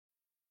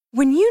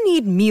When you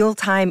need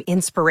mealtime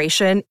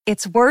inspiration,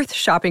 it's worth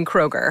shopping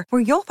Kroger,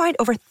 where you'll find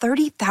over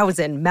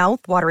 30,000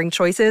 mouth-watering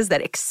choices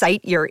that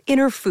excite your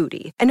inner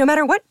foodie. And no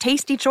matter what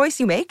tasty choice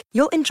you make,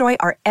 you'll enjoy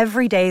our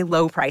everyday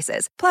low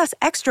prices, plus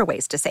extra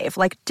ways to save,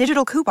 like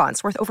digital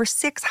coupons worth over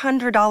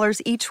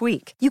 $600 each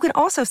week. You can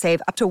also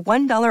save up to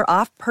 $1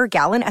 off per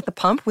gallon at the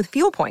pump with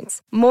fuel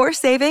points. More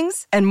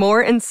savings and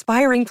more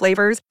inspiring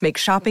flavors make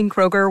shopping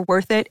Kroger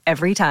worth it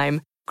every time.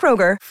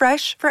 Kroger,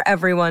 fresh for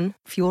everyone.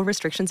 Fuel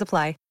restrictions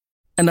apply.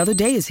 Another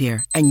day is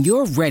here, and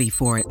you're ready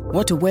for it.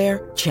 What to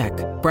wear? Check.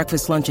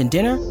 Breakfast, lunch, and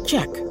dinner?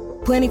 Check.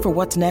 Planning for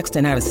what's next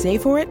and how to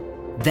save for it?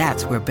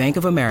 That's where Bank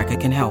of America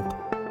can help.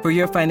 For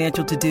your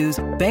financial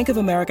to-dos, Bank of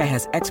America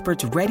has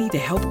experts ready to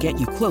help get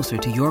you closer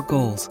to your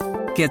goals.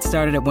 Get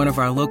started at one of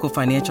our local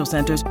financial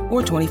centers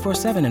or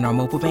 24/7 in our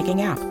mobile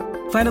banking app.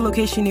 Find a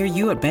location near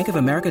you at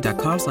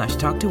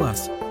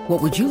bankofamerica.com/talktous.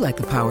 What would you like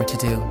the power to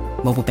do?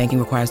 Mobile banking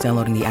requires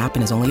downloading the app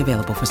and is only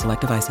available for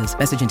select devices.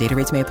 Message and data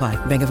rates may apply.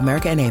 Bank of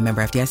America N.A.,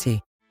 member FDIC.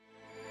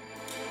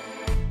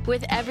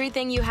 With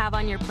everything you have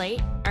on your plate,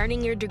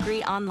 earning your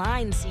degree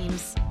online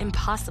seems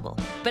impossible.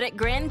 But at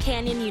Grand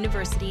Canyon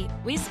University,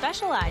 we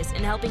specialize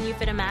in helping you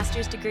fit a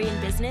master's degree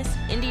in business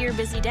into your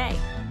busy day.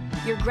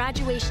 Your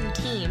graduation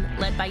team,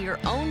 led by your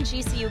own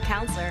GCU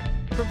counselor,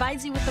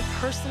 provides you with the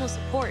personal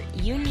support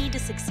you need to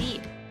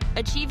succeed.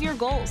 Achieve your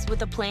goals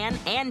with a plan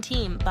and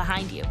team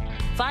behind you.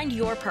 Find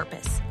your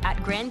purpose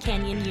at Grand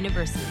Canyon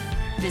University.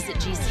 Visit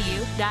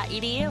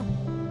gcu.edu.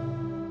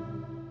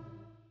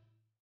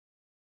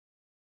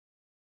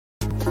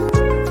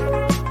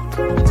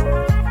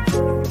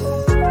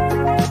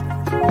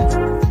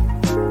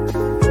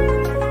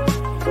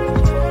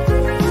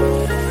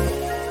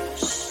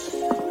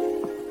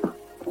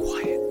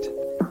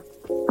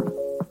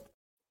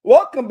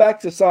 Welcome back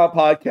to Silent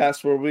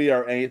Podcast, where we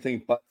are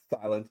anything but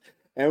silent.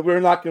 And we're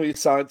not going to be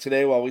silent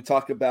today while we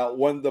talk about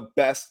one of the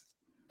best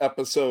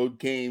episode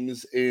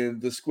games in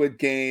the Squid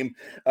Game.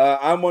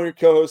 I'm one of your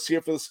co-hosts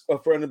here for this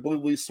friend of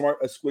Bluely Smart,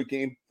 a Squid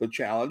Game, the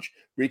challenge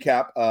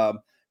recap.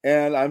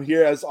 And I'm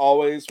here as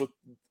always with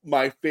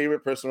my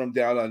favorite person from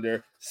Down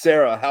Under,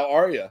 Sarah. How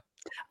are you?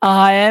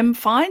 I am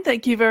fine.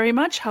 Thank you very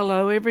much.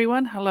 Hello,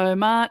 everyone. Hello,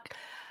 Mark.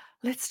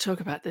 Let's talk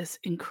about this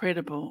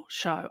incredible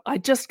show. I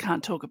just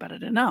can't talk about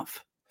it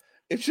enough.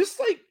 It's just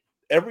like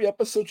every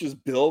episode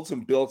just builds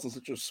and builds in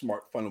such a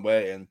smart, fun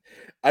way. And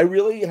I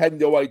really had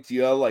no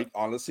idea, like,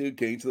 honestly,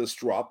 getting to this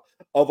drop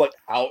of like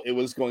how it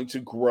was going to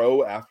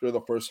grow after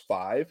the first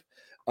 5.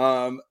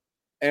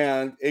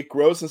 And it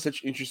grows in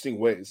such interesting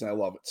ways. And I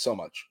love it so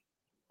much.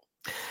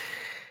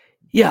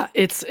 Yeah,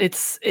 it's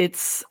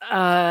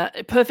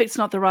perfect's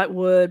not the right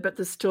word, but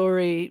the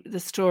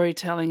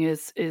storytelling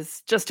is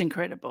just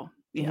incredible.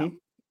 Yeah. Mm-hmm.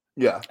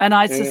 Yeah. And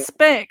I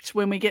suspect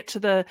when we get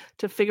to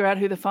figure out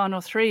who the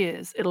final 3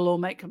 is, it'll all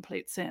make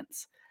complete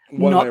sense.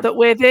 100%. Not that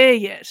we're there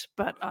yet,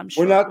 but I'm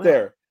sure we're not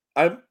there.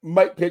 I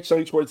might pitch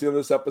something towards the end of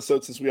this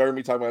episode, since we are going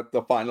to be talking about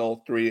the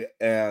final 3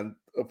 and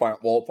the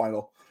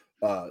final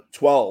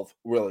 12,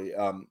 really,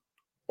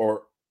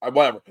 or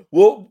whatever.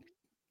 We'll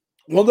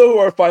know who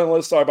our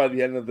finalists are by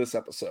the end of this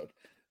episode.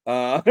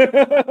 By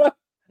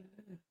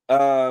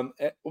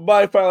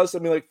finalists, I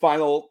mean like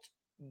final.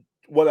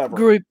 Whatever.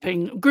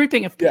 Grouping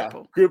of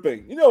people. Yeah,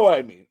 grouping. You know what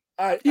I mean.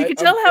 You can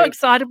tell how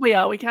excited we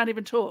are. We can't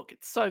even talk.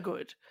 It's so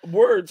good.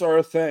 Words are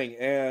a thing,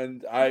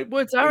 and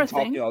words are a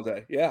thing all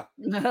day. Yeah.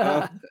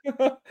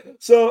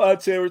 So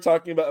today we're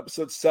talking about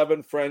episode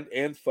 7, Friend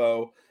and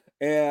Foe,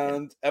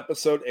 and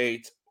episode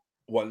 8,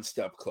 One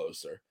Step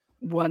Closer.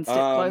 One step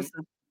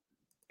closer.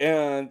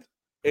 And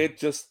it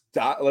just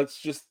let's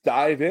just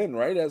dive in,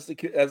 right? As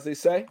they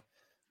say.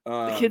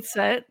 The kids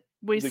say it.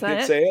 We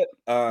say it.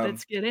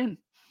 Let's get in.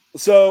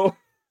 So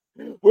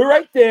we're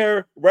right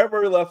there, right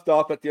where we left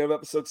off at the end of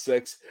episode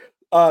 6.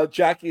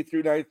 Jackie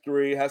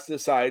 393 has to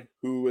decide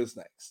who is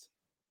next.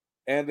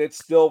 And it's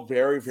still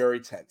very, very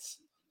tense.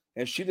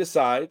 And she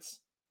decides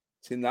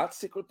to not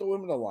stick with the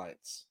Women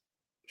Alliance.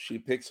 She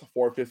picks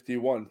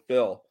 451,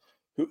 Phil,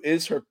 who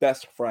is her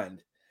best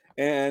friend.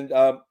 And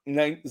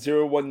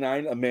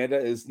 9019, Amanda,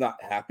 is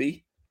not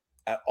happy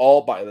at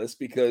all by this,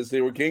 because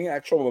they were getting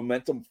actual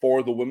momentum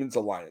for the Women's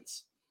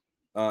Alliance.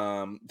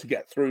 To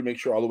get through, make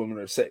sure all the women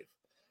are safe.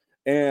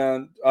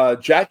 And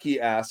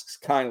Jackie asks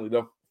kindly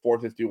to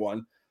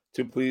 451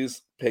 to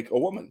please pick a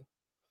woman.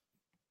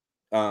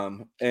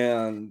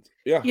 And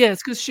yeah. Yes,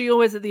 because she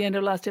always, at the end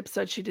of last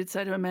episode, she did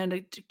say to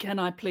Amanda, can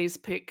I please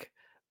pick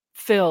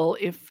Phil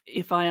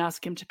if I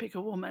ask him to pick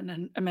a woman?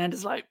 And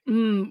Amanda's like, I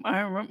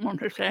don't want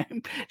to say.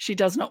 She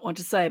does not want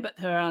to say, but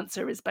her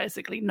answer is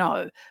basically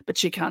no, but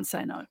she can't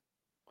say no.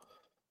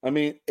 I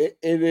mean, it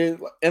is,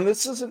 and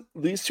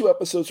these 2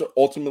 episodes are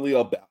ultimately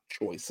about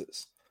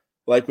choices.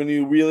 Like, when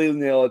you really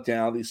nail it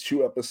down, these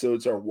 2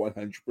 episodes are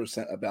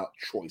 100% about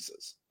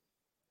choices.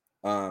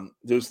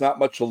 There's not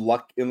much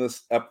luck in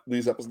these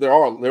episodes.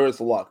 There is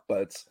luck,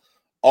 but it's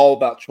all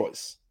about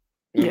choice.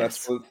 And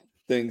that's the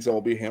things that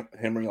we'll be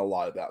hammering a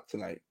lot about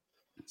tonight.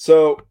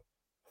 So,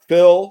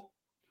 Phil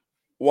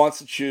wants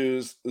to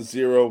choose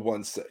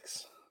 016.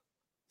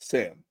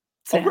 Sam.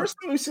 Sam. First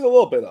we've seen a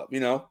little bit of,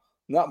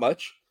 not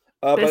much.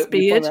 Best But we find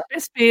beard. out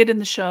Best beard in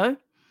the show.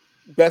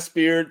 best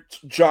beard,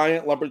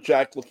 giant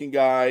lumberjack looking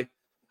guy.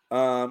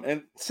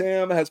 And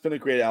Sam has been a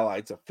great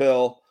ally to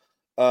Phil.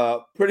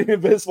 Pretty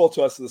invisible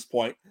to us at this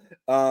point.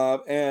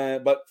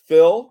 But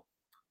Phil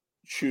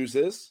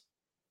chooses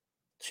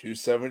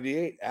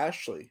 278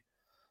 Ashley.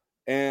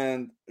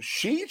 And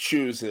she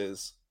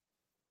chooses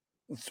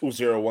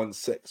 016,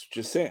 which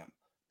is Sam,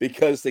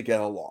 because they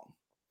get along.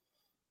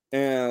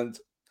 And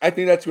I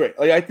think that's great.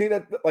 Like, I think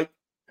that, like,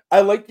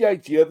 I like the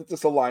idea that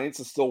this alliance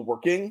is still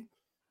working,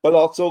 but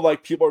also,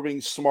 like, people are being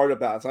smart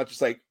about it. It's not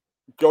just like,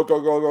 go,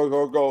 10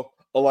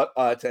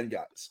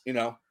 guys,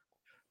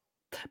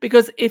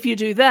 Because if you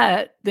do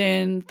that,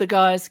 then the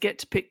guys get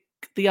to pick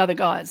the other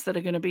guys that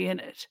are going to be in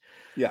it.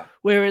 Yeah.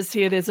 Whereas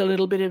here, there's a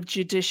little bit of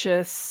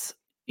judicious,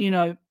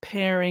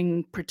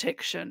 pairing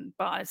protection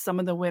by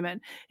some of the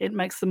women. It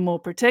makes them more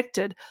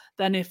protected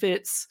than if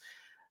it's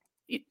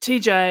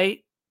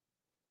TJ,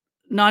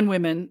 9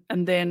 women,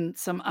 and then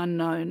some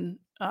unknown,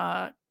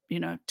 10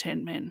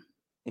 men.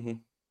 Mhm.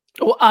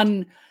 Or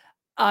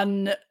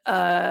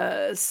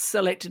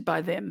selected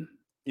by them.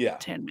 Yeah.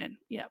 10 men.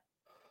 Yeah.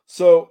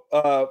 So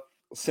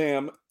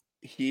Sam,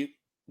 he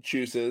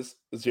chooses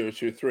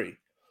 023,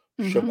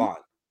 Siobhan,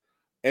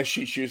 and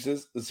she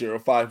chooses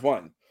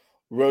 051,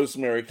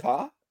 Rosemary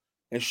Ka,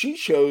 and she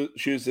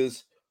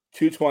chooses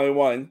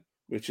 221,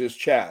 which is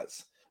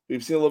Chaz.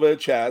 We've seen a little bit of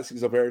Chaz.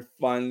 He's a very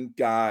fun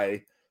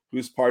guy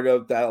who's part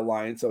of that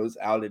alliance that was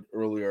outed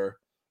earlier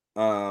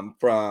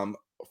from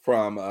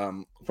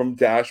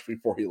Dash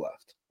before he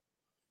left.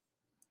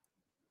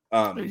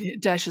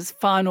 Dash's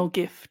final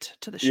gift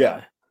to the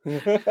show.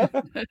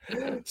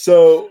 Yeah.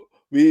 So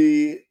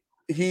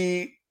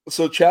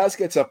Chaz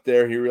gets up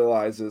there. He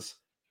realizes,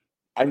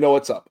 I know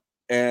what's up,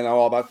 and I'm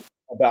all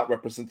about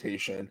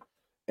representation.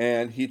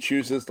 And he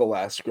chooses the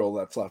last girl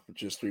that's left,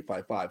 which is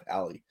 355,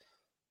 Allie.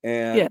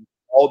 And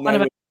all 9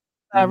 one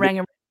of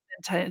rang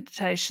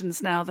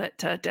representations now that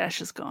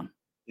Dash is gone.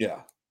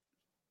 Yeah.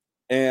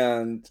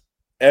 And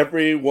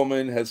every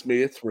woman has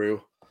made it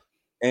through,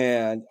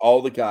 and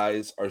all the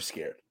guys are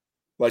scared.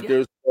 Like,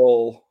 there's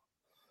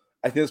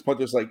I think at this point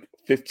there's like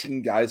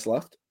 15 guys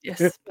left.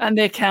 Yes, and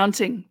they're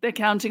counting. They're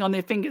counting on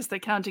their fingers. They're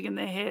counting in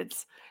their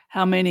heads.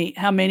 How many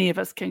of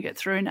us can get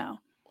through now?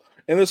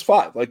 And there's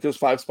 5. Like, there's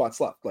 5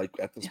 spots left. Like,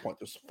 at this point,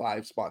 there's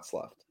 5 spots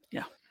left.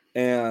 Yeah.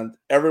 And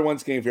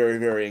everyone's getting very,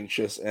 very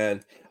anxious.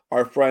 And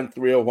our friend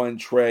 301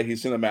 Trey,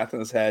 he's doing the math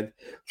in his head,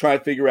 trying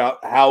to figure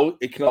out how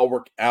it can all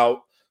work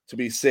out to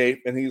be safe.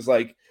 And he's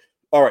like,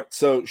 all right,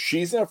 so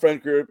she's in a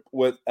friend group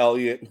with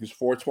Elliot, who's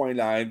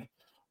 429,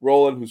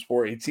 Roland, who's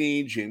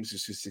 418, James,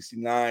 who's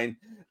 269.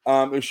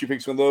 If she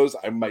picks one of those,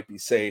 I might be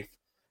safe.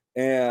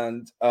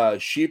 And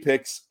she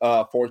picks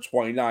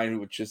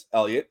 429, which is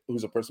Elliot,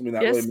 who's a person we've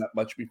not really met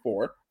much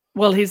before.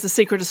 Well, he's the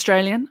secret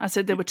Australian. I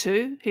said there were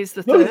 2. He's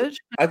the third.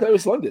 I thought it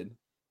was London.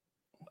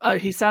 Oh,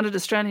 he sounded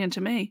Australian to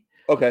me.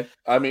 Okay.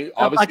 I mean,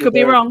 obviously, I could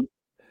be wrong.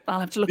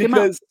 I'll have to look him up.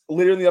 Because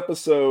later in the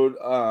episode,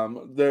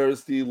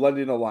 there's the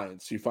London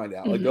Alliance, you find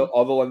out. Like,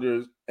 all the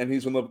Londoners, and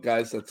he's one of the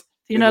guys that's...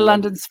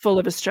 London's full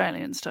of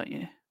Australians, don't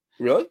you?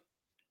 Really?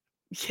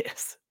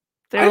 Yes.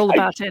 They're all the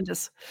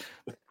bartenders.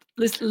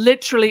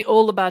 Literally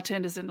all the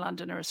bartenders in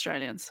London are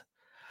Australians.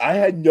 I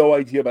had no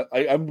idea about...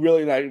 I'm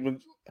really not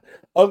even...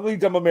 Ugly,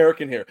 dumb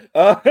American here.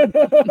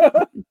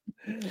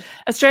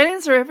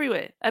 Australians are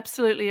everywhere.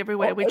 Absolutely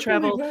everywhere. We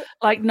travel...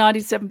 Like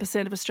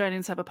 97% of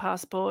Australians have a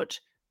passport,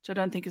 which I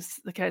don't think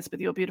is the case with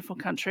your beautiful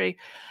country.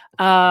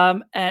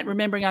 And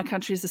remembering our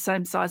country is the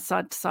same size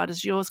side to side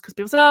as yours, because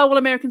people say, oh, well,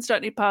 Americans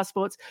don't need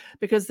passports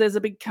because there's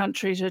a big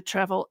country to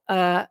travel.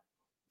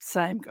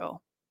 Same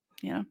goal,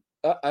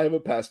 I have a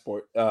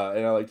passport,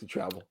 and I like to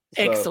travel.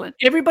 So. Excellent.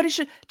 Everybody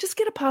should just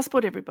get a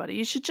passport, everybody.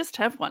 You should just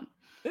have one.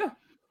 Yeah.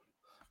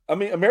 I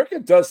mean, America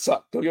does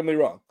suck. Don't get me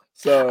wrong.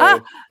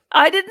 So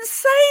I didn't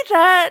say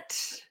that.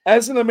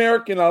 As an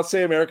American, I'll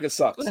say America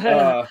sucks.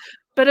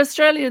 But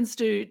Australians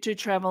do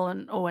travel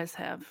and always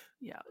have.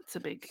 Yeah, it's a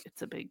big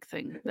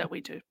thing that we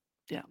do.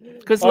 Yeah,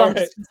 because long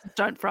distances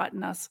don't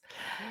frighten us.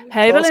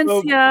 Hey,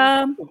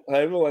 Valencia.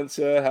 Hey,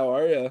 Valencia. How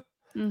are you?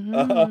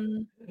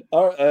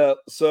 All right.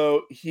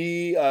 So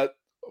he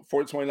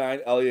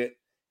 429 Elliot.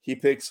 He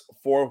picks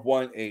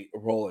 418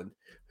 Roland,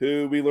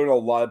 who we learn a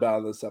lot about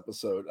in this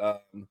episode.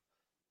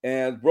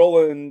 And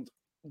Roland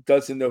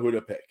doesn't know who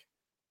to pick.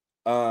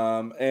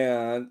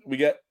 And we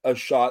get a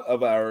shot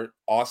of our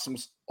awesome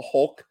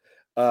Hulk,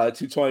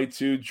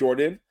 222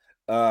 Jordan.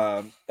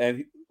 And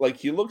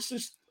he looks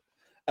just...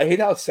 I hate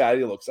how sad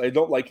he looks. I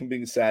don't like him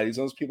being sad. He's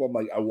one of those people I'm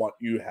like, I want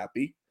you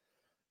happy.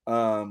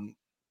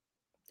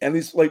 And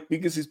he's like,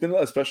 because he's been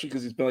like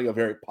a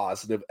very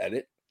positive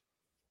edit.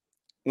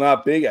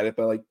 Not big edit,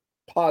 but like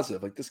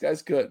positive. Like, this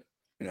guy's good,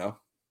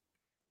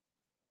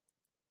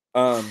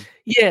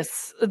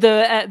 Yes,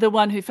 the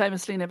one who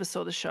famously never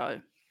saw the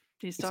show.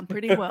 He's done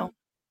pretty well.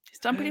 He's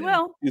doing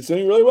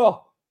really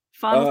well.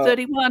 Final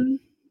 31,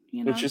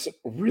 which is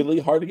really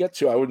hard to get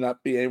to. I would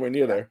not be anywhere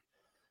near there.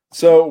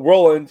 So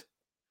Roland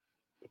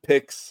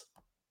picks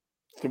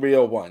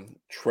 301,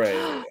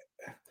 Trey.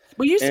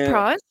 Were you And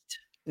surprised?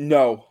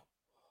 no.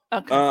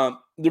 Okay.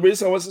 The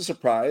reason I wasn't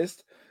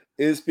surprised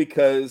is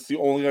because the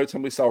only other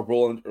time we saw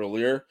Roland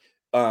earlier,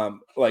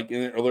 like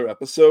in an earlier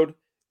episode,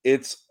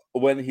 it's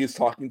when he's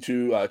talking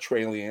to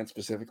Trey and Leanne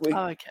specifically,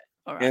 Oh, okay.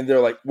 All right. and they're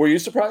like, "Were you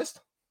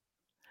surprised?"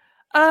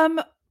 Um,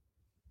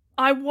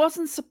 I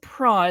wasn't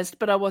surprised,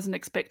 but I wasn't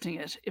expecting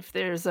it. If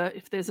there's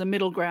a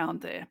middle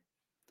ground there.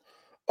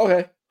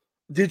 Okay.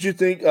 Did you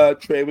think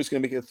Trey was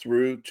going to make it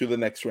through to the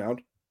next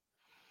round?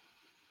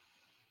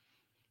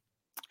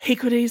 He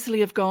could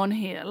easily have gone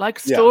here. Like,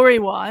 Yeah.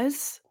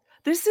 story-wise,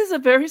 this is a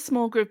very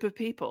small group of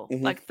people,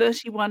 Hmm. like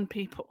 31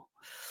 people.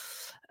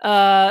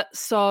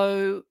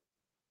 So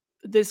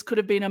this could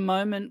have been a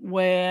moment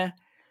where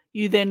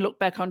you then look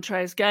back on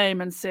Trey's game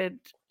and said,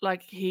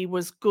 like, he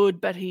was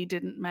good, but he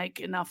didn't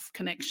make enough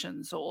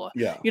connections, or,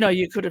 Yeah.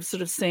 you could have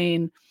sort of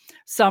seen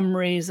some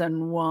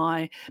reason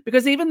why.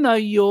 Because even though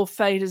your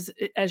fate is,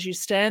 as you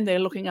stand there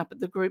looking up at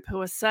the group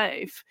who are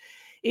safe,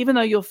 even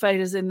though your fate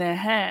is in their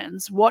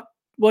hands, what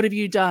have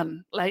you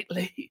done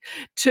lately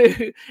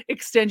to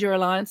extend your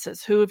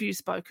alliances? Who have you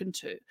spoken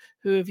to?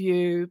 Who have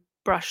you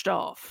brushed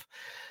off?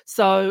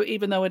 So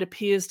even though it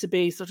appears to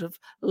be sort of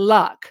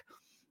luck,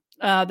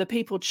 the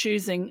people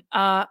choosing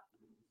are,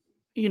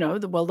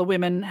 the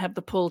women have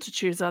the pull to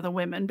choose other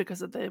women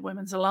because of their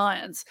women's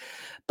alliance,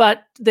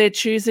 but they're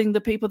choosing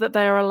the people that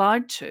they are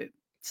allied to.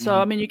 So,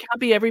 I mean, you can't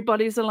be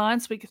everybody's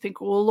alliance. We could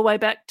think all the way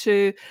back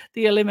to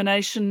the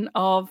elimination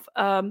of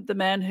the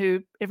man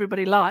who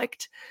everybody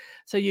liked.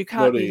 So you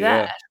can't be Totally,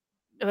 yeah. that,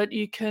 but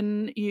you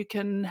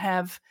can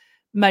have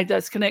made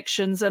those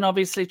connections, and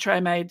obviously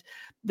Trey made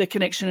the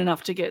connection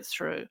enough to get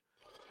through.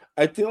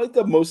 I feel like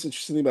the most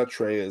interesting thing about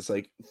Trey is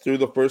like through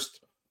the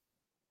first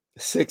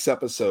 6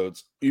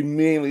 episodes, you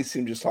mainly see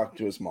him just talking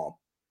to his mom.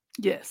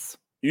 Yes.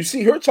 You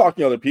see her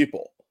talking to other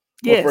people,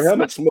 but for Yes.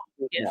 him, it's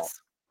mostly his mom. Yes.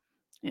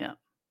 Yeah.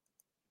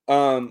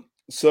 But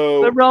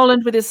So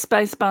Roland with his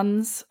space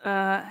buns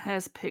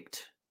has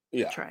picked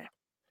yeah, Trey.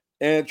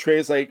 and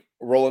Trey's like,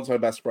 Roland's my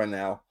best friend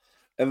now,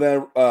 and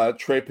then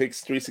Trey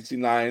picks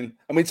 369.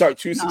 I mean, sorry,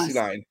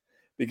 269,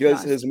 because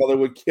Nice. his mother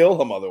would kill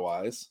him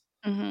otherwise.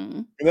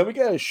 Mhm. And then we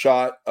get a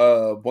shot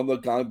of one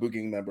of the Gong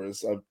gang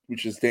members,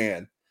 which is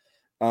Dan,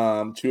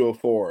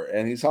 204,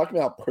 and he's talking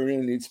about how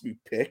Perna needs to be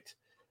picked,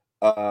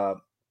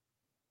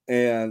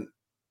 and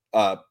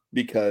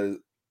because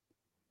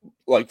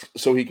like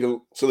so they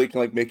can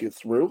like make it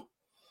through,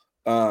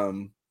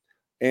 and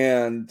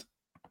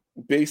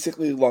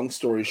basically, long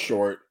story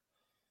short,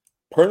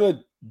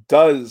 Perna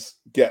does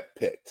get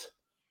picked,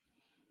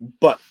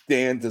 but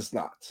Dan does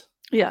not.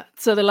 Yeah.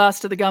 So the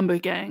last of the Gumbo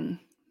gang.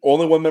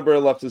 Only one member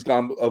left is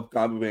Gombo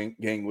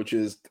gang, which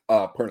is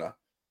Perna.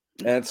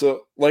 And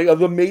so, like, of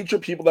the major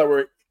people that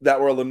were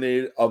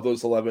eliminated of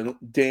those 11,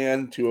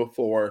 Dan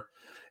 204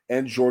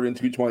 and Jordan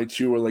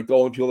 222 were like the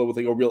only people that with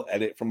like a real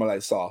edit from what I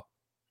saw.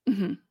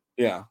 Mhm.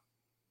 Yeah.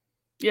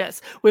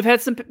 Yes. We've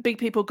had some big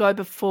people go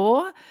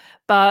before,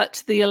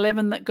 but the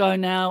 11 that go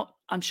now,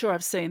 I'm sure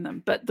I've seen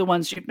them, but the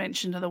ones you've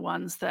mentioned are the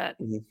ones that,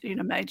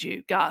 Mhm. made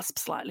you gasp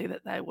slightly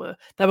that they were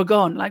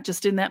gone, like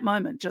just in that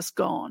moment, just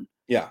gone.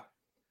 Yeah.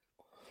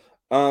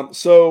 Amanda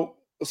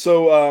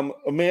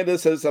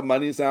says that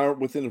money is now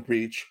within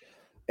reach,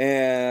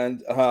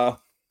 and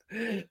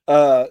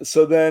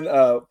so then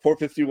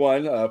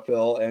 451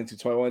 Phil and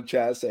 221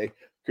 Chaz say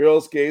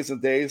girls, gays,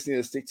 and days need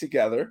to stick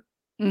together,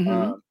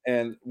 Mhm.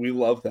 and we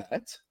love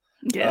that.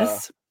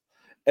 Yes.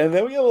 And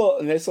then we have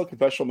a nice little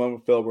confessional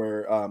moment, Phil,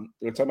 where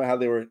they're talking about how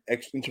they were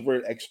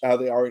introvert, how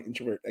they are an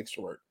introvert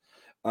extrovert,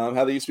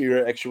 how they used to be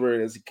very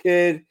extroverted as a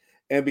kid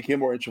and became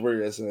more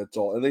introverted as an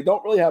adult, and they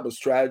don't really have a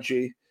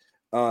strategy.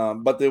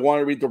 But they want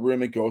to read the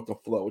room and go with the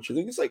flow, which I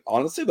think is like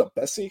honestly the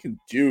best thing you can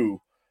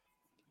do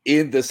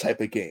in this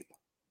type of game.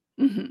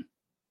 Mhm.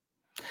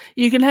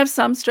 You can have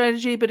some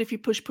strategy, but if you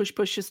push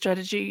your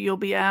strategy, you'll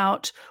be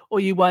out, or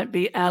you won't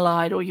be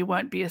allied, or you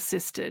won't be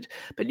assisted.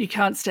 But you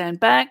can't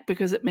stand back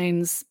because it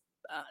means,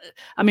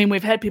 I mean,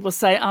 we've had people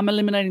say, I'm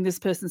eliminating this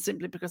person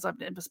simply because I've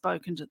never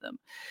spoken to them.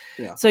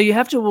 Yeah. So you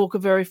have to walk a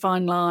very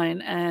fine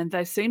line, and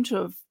they seem to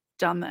have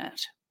done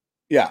that.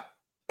 Yeah.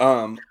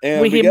 And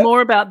we hear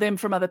more about them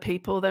from other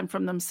people than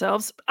from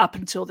themselves up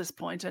until this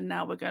point, and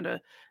now we're going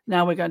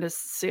to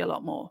see a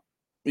lot more.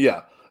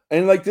 Yeah.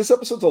 And like this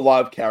episode's a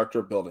lot of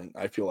character building,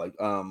 I feel like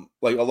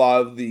a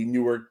lot of the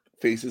newer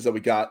faces that we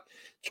got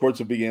towards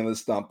the beginning of the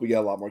stump, we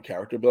got a lot more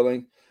character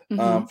building.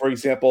 Mhm. For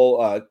example,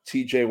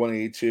 TJ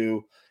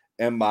 182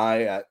 and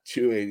Mai at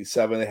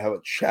 287, they have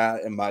a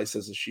chat, and Mai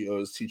says that she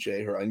owes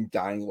TJ her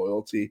undying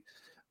loyalty.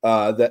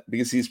 That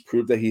because he's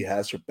proved that he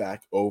has her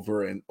back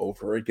over and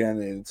over again,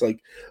 and it's like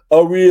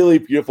a really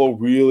beautiful,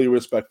 really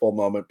respectful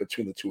moment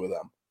between the two of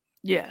them.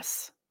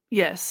 Yes,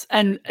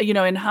 and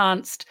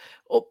enhanced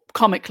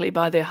comically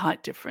by their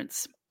height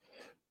difference.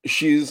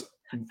 He is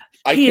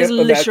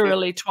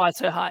literally twice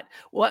her height.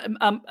 What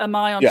am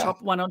I on Yeah.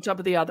 top? One on top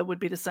of the other would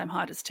be the same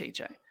height as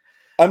TJ.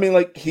 I mean,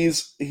 like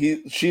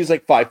she's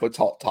like 5 foot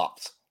tall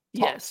tops.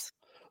 Yes.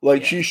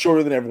 Like Yeah. she's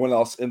shorter than everyone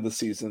else in the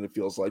season. It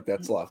feels like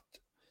that's left.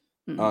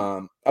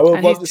 I would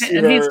And love to see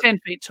her. he's 10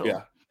 feet tall.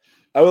 Yeah,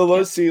 I would love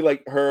Yeah. to see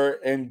like her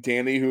and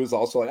Danny, who's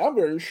also like I'm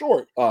very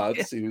short. To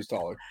Yeah. see who's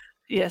taller.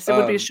 Yes, it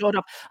would be a short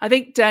up. I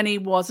think Danny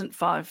wasn't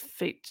 5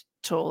 feet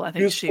tall. I He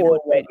think was she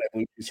would 4'11", be. I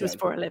believe you She was said.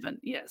 4'11".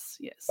 Yes,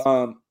 yes.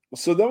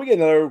 So then we get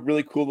another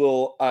really cool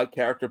little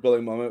character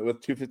building moment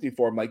with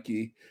 254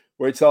 Mikey,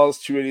 where he tells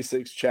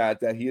 286 Chad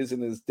that he is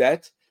in his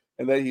debt,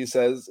 and then he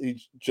says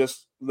he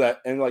just that,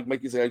 and like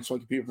Mikey's like, I just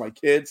want to compete with my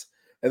kids,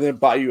 and then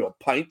buy you a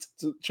pint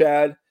to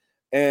Chad,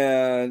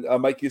 and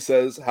Mikey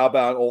says, how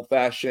about an old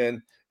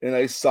fashioned and a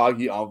nice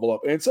soggy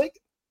envelope, and it's like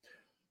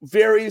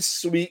very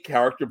sweet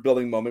character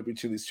building moment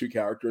between these two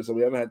characters that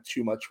we haven't had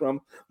too much from.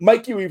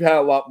 Mikey, we've had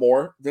a lot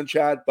more than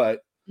Chad,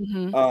 but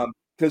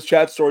because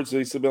Chad's stories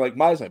used to be like,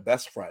 mine's my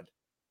best friend.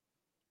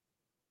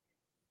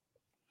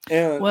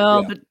 And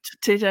well, but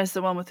TJ's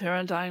the one with her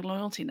undying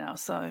loyalty now,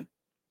 so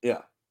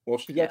yeah. Well,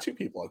 she's got two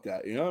people like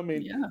that, you know. I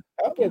mean, yeah.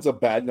 I don't think it's a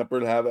bad number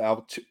to have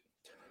out.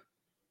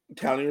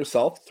 Counting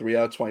yourself, 3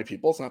 out of 20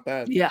 people, it's not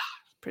bad. Yeah,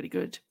 pretty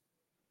good.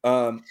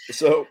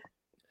 So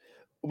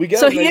we get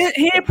so here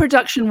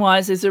production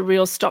wise is a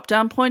real stop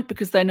down point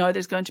because they know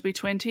there's going to be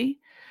 20.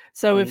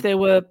 So if there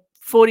were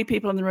 40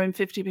 people in the room,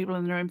 50 people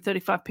in the room,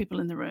 35 people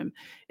in the room,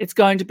 it's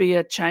going to be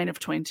a chain of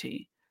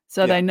 20.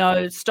 So they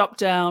know stop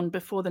down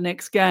before the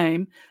next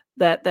game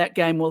that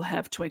game will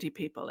have 20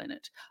 people in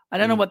it. I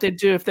don't know what they'd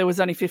do if there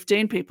was only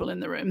 15 people in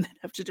the room. They'd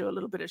have to do a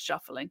little bit of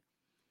shuffling.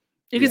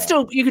 You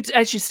could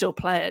actually still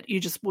play it. You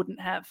just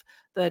wouldn't have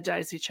the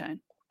daisy chain.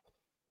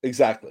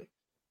 Exactly.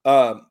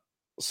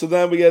 So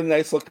then we get a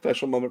nice little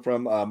confessional moment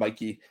from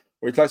Mikey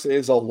where he talks about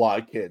there's a lot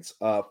of kids,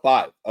 5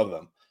 of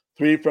them,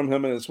 3 from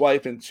him and his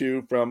wife, and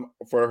 2 from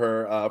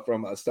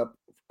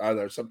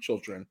their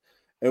stepchildren,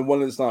 and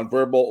 1 is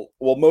nonverbal.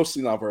 Well,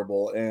 mostly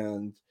nonverbal,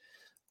 and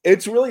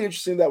it's really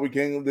interesting that we're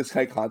getting this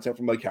kind of content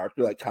from a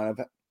character that kind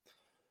of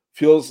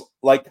feels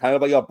like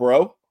a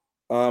bro,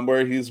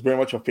 where he's very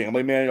much a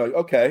family man. You're like,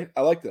 okay,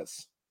 I like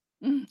this.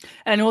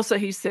 And also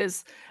he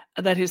says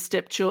that his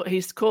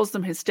he calls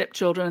them his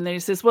stepchildren, and then he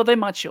says, well, they're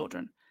my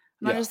children.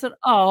 And I just thought,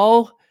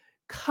 oh,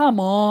 come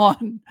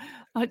on.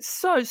 It's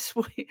so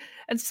sweet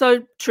and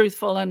so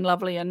truthful and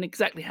lovely and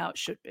exactly how it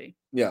should be.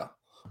 Yeah.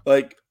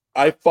 Like,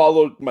 I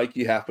followed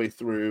Mikey halfway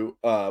through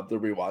the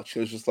rewatch. It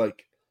was just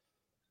like,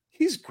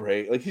 he's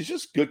great. Like, he's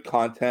just good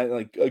content,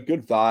 like a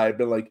good vibe.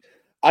 And like,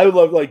 I would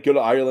love to like go to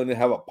Ireland and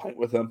have a pint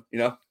with him, you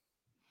know?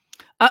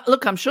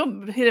 Look, I'm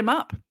sure hit him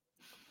up.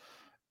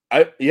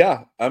 I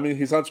mean,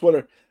 he's on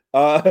Twitter.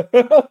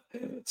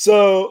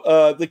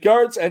 So the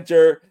guards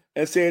enter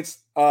and say it's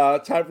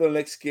time for the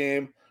next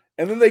game,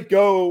 and then they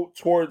go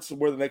towards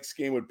where the next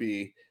game would be.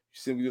 You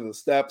see them do the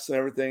steps and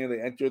everything, and they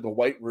enter the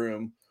white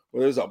room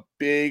where there's a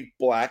big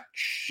black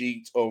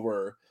sheet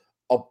over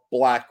a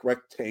black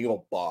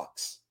rectangle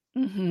box.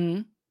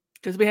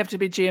 Because we have to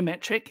be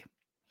geometric.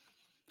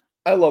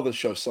 I love this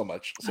show so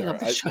much, Sarah. I love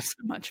this show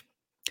so much.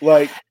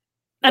 Like,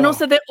 and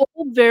also they're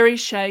all very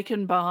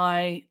shaken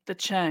by the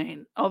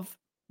chain of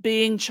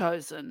being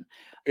chosen,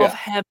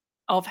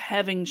 of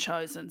having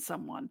chosen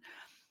someone,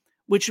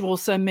 which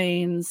also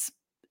means,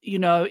 you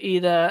know,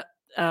 either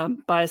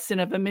by a sin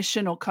of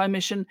omission or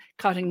commission,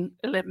 cutting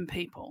 11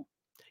 people.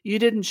 You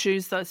didn't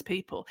choose those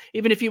people,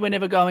 even if you were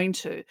never going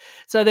to.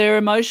 So they're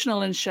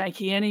emotional and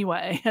shaky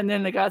anyway. And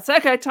then the guy says,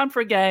 okay, time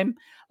for a game.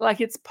 Like,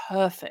 it's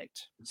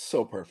perfect. It's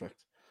so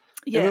perfect.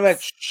 Yes. And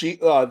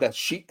then that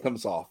sheet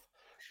comes off,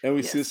 and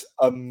we see this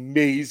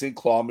amazing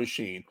claw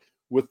machine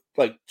with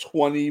like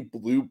 20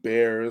 blue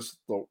bears,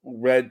 the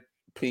red,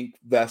 pink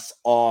vests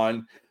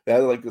on. That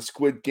had like the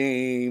Squid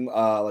Game,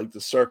 like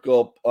the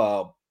circle,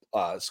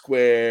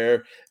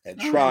 square, and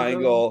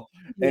triangle.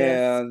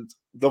 And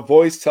the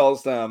voice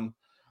tells them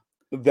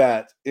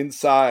that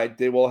inside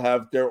they will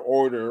have their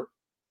order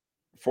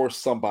for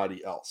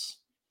somebody else.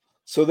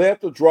 So they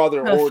have to draw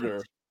their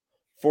order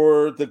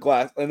for the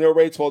glass, and they're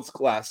already told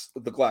it's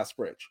the glass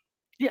bridge.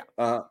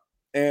 Yeah.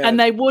 And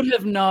they would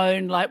have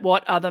known like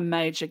what other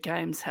major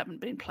games haven't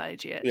been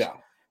played yet. Yeah.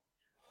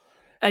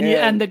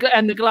 And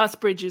the glass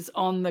bridge is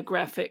on the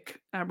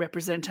graphic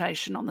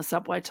representation on the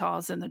subway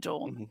tiles in the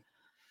Dawn.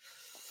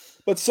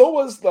 But so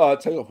was the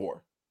Tug of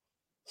War.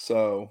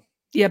 So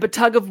yeah, but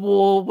Tug of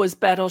War was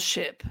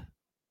Battleship.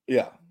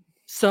 Yeah.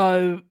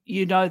 So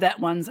you know that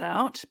one's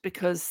out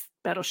because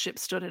Battleship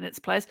stood in its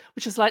place,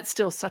 which is like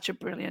still such a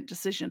brilliant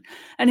decision.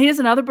 And here's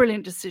another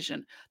brilliant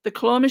decision. The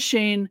claw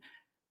machine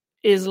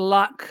is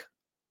luck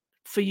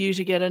for you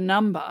to get a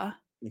number,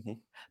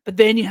 but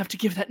then you have to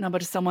give that number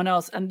to someone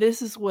else. And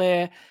this is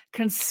where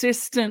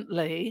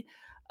consistently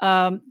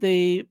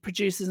the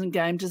producers and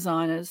game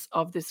designers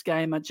of this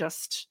game are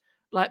just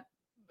like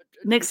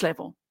next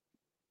level.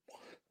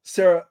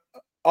 Sarah,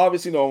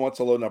 obviously no one wants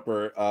a low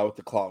number with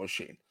the claw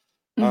machine.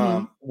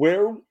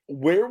 Where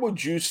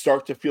would you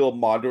start to feel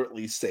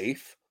moderately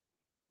safe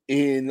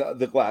in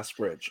the glass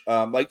bridge?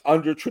 Like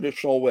under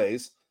traditional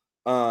ways,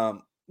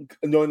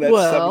 knowing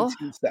that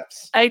 17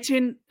 steps.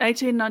 18,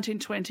 19,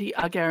 20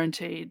 are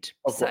guaranteed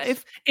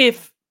safe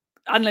if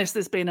unless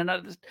there's been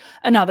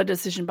another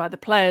decision by the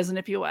players. And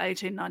if you were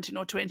 18, 19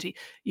 or 20,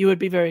 you would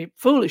be very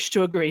foolish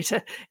to agree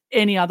to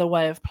any other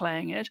way of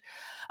playing it.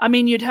 I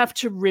mean, you'd have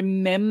to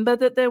remember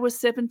that there were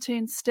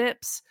 17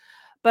 steps,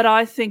 but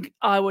I think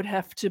I would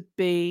have to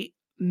be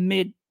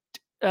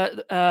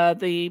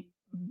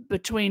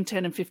between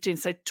 10 and 15,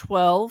 say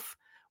 12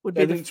 would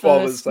be the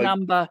first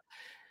number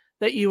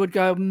that you would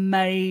go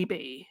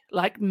maybe.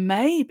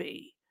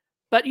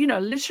 But,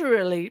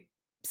 literally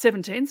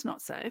 17's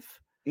not safe.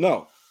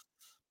 No.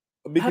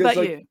 Because, how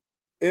about you?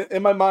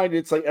 In my mind,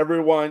 it's like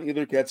everyone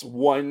either gets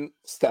 1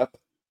 step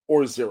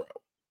or 0.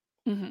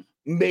 Mm-hmm.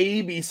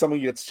 Maybe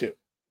someone gets 2.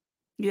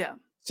 Yeah.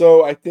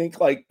 So I think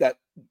like that,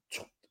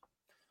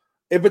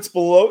 if it's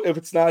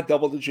not a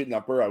double-digit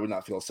number, I would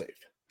not feel safe.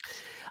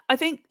 I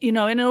think, and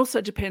it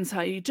also depends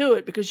how you do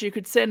it, because you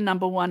could send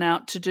number 1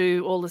 out to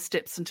do all the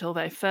steps until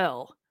they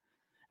fell.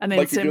 And then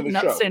Like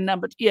send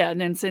number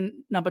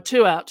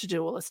 2 out to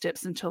do all the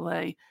steps until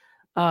they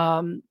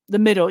the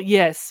middle.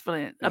 Yes,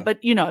 but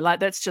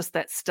that's just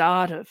that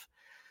start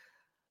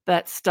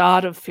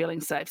of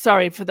feeling safe.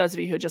 Sorry for those of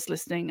you who are just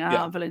listening.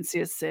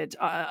 Valencia said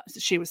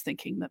she was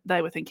thinking that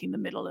they were thinking the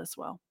middle as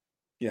well.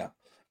 Yeah.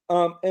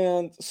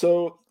 And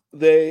so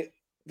I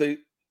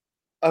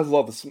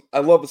love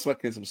this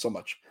mechanism so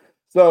much.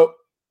 So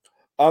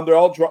they're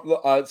all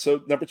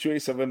so number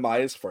 287,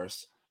 Maya's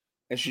first.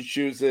 And she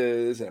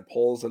chooses and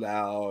pulls it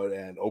out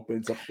and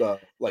opens up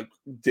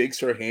digs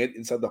her hand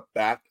inside the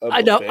back of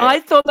the bear. I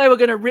thought they were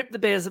going to rip the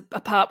bears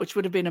apart, which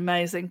would have been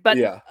amazing. But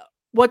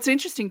what's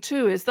interesting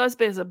too is those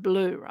bears are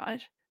blue,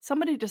 right?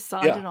 Somebody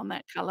decided on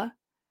that color.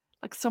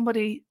 Like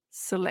somebody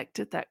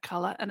selected that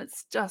color, and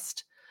it's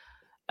just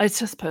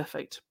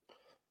perfect.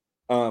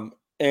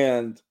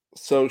 And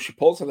so she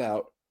pulls it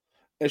out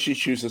and she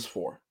chooses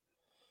 4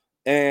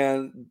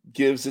 and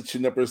gives it to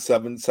number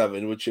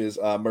 77, which is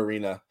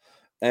Marina.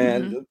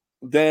 And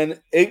then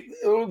they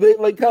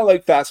kind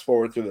of fast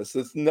forward through this.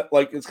 It's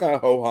it's kind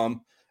of ho hum,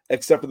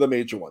 except for the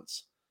major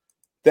ones.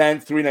 Then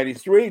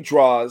 393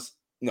 draws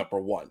number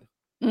 1,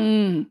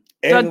 and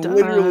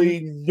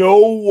literally no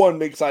one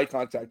makes eye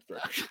contact with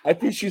her. I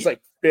think she's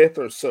 5th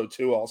or so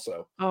too.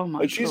 Also, oh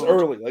my, she's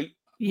early.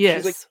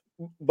 Yes,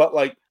 but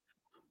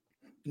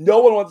no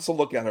one wants to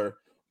look at her.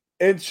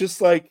 And it's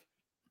just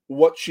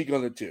what's she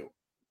gonna do?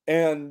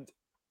 And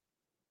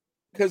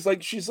because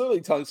she's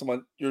literally telling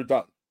someone you're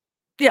done.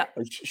 Yeah.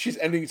 She's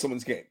ending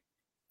someone's game.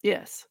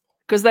 Yes.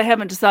 Because they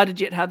haven't decided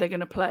yet how they're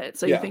going to play it.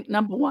 So you think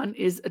number 1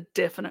 is a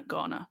definite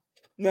goner.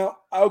 Now,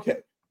 okay.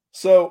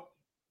 So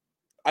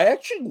I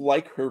actually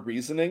like her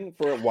reasoning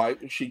for why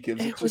she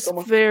gives it to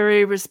someone. It was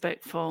very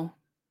respectful.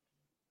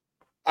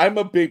 I'm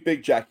a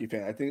big Jackie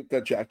fan. I think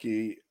that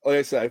Jackie, like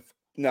I said, I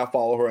now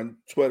follow her on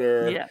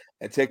Twitter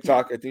and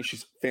TikTok. I think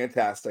she's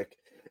fantastic.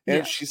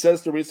 And she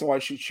says the reason why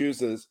she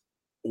chooses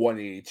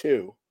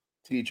 182,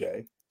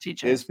 TJ,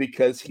 is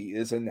because he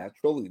is a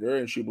natural leader,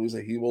 and she believes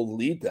that he will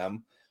lead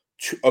them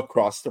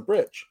across the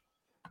bridge.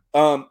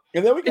 And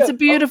then we get, it's a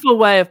beautiful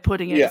way of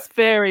putting it. It's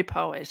very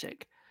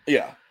poetic.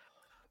 Yeah.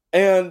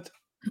 And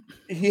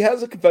he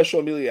has a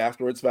confessional immediately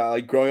afterwards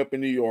about growing up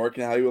in New York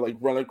and how he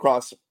would run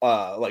across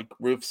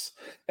roofs.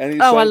 And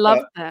he's I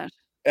love that.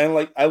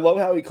 And I love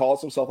how he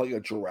calls himself a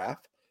giraffe,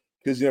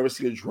 because you never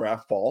see a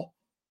giraffe fall.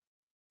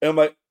 And I'm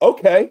like,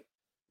 okay,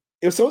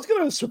 if someone's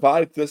gonna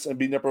survive this and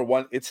be number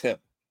 1, it's him.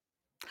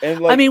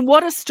 And I mean,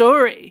 what a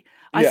story.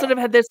 I sort of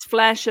had this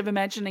flash of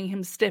imagining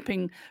him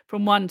stepping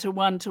from 1 to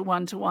 1 to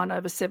 1 to 1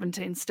 over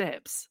 17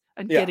 steps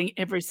and getting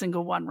every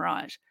single one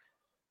right.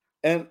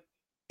 And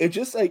it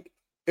just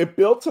it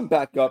built him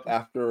back up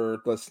after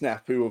the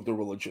snafu of the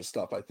religious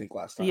stuff, I think,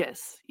 last time.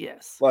 Yes.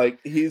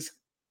 He's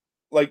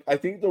I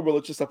think the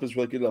religious stuff is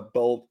really going to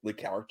build the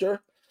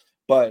character,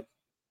 but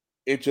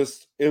it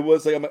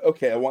was I'm like,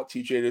 okay, I want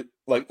TJ to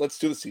let's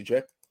do this,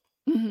 TJ.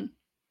 Mm-hmm.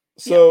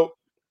 So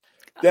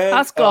then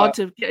ask God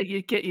to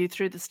get you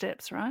through the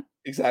steps, right?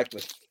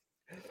 Exactly.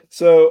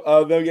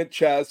 So then we get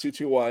Chaz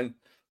 221.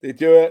 They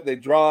do it, they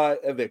draw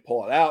it, and they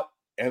pull it out,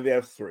 and they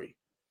have 3.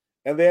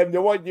 And they have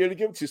no idea to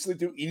give it to, so they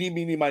do eeny,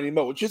 meeny, miny,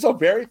 mo, which is a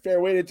very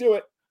fair way to do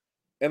it.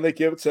 And they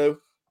give it to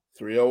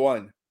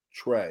 301,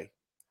 Trey.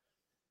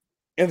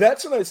 And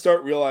that's when I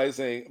start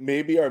realizing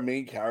maybe our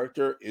main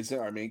character isn't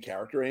our main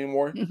character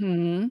anymore.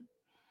 Mm-hmm.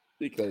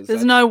 Because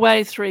there's no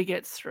way 3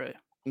 gets through.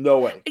 No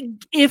way.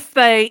 If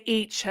they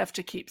each have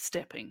to keep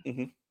stepping.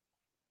 Mm-hmm.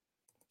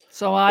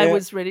 So I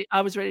was ready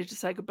to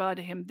say goodbye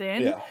to him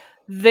then. Yeah.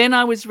 Then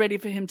I was ready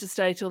for him to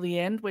stay till the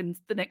end when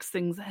the next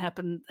things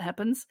happens.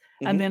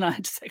 Mm-hmm. And then I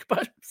had to say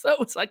goodbye. So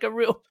it's like a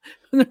real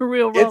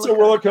roller It's a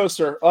roller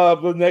coaster.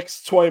 The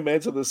next 20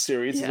 minutes of this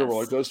series is a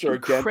roller coaster.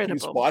 Incredible. Again,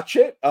 please watch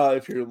it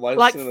if you're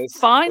listening to this.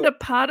 Find a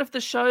part of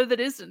the show that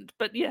isn't.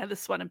 But yeah,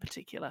 this one in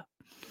particular.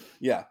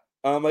 Yeah.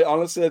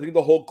 Honestly, I think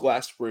the whole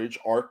Glass Bridge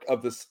arc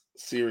of this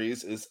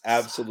series is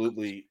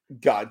absolutely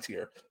god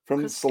tier.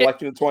 From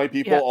selecting the 20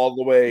 people all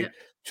the way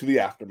to the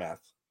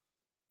aftermath.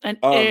 And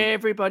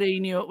everybody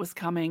knew it was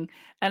coming.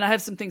 And I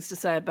have some things to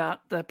say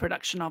about the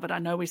production of it. I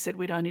know we said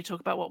we'd only talk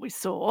about what we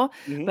saw,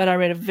 but I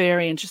read a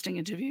very interesting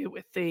interview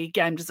with the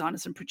game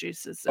designers and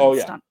producers and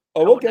stunt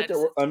we'll get there.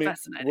 coordinators. I mean,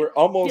 Fascinating. we're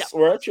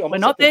actually almost We're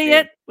not there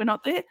yet. We're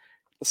not there.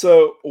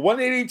 So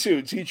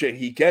 182, TJ,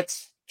 he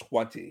gets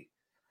 20,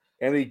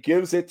 and he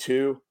gives it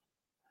to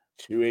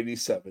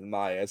 287,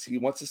 Maya, as he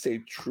wants to stay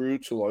true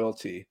to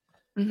loyalty.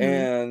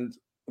 And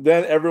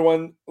then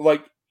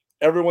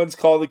everyone's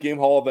called the game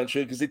hall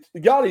eventually because they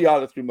yada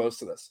yada through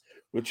most of this,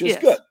 which is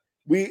good.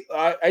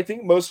 I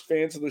think most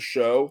fans of the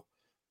show,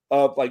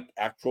 of like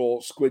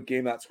actual Squid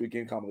Game, not Squid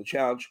Game Comedy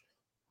Challenge,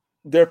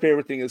 their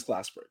favorite thing is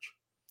Glass Bridge.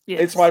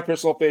 Yes. It's my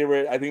personal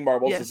favorite. I think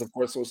Marbles is, of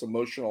course, most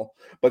emotional,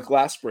 but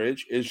Glass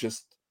Bridge is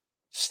just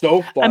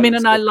so fun. I mean,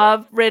 and I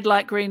love red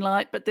light, green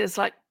light, but there's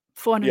like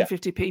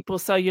 450 people,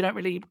 so you don't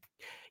really.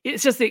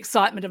 It's just the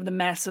excitement of the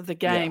mass of the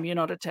game. You're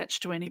not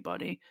attached to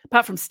anybody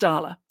apart from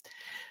Starla.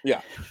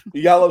 Yeah,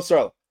 you gotta love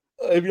Starla.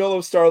 If you don't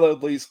love Starla,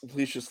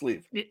 please just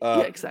leave. Yeah,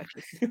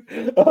 exactly.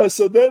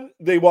 So then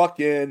they walk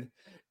in,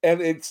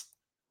 and it's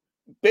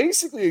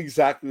basically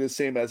exactly the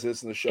same as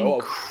is in the show.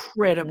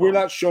 Incredible. We're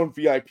not shown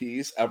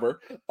VIPs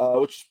ever,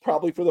 which is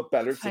probably for the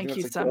better. Thank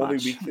you that's so the only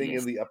much. weak thing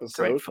in the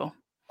episode. Grateful.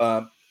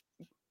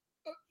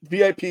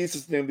 VIPs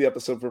is the name of the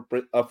episode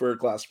for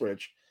Glass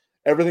Bridge.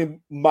 Everything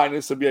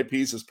minus the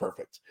VIPs is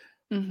perfect.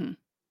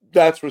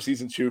 That's for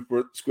season 2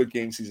 for Squid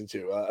Game season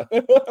 2.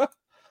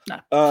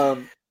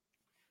 No.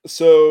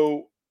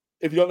 So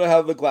if you don't know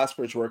how the Glass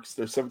Bridge works,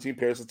 there's 17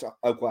 pairs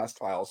of glass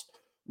tiles.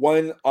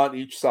 One on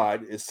each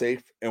side is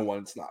safe, and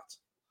one's not.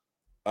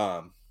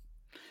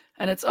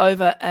 And it's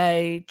over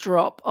a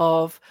drop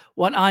of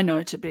what I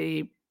know to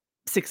be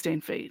 16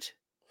 feet.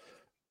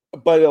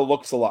 But it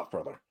looks a lot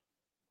further.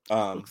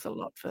 Looks a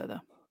lot further.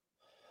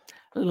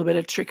 A little bit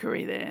of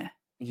trickery there.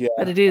 Yeah.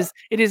 But it is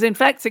in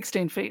fact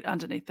 16 feet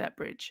underneath that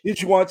bridge.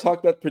 Did you want to talk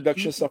about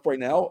production stuff right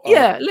now?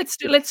 Yeah, let's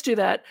do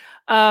that.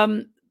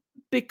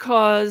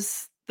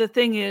 Because the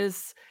thing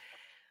is,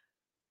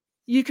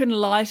 you can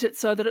light it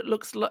so that it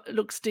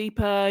looks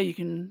deeper. You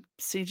can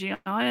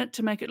CGI it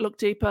to make it look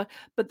deeper.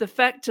 But the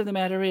fact of the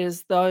matter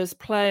is, those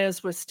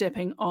players were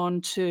stepping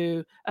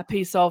onto a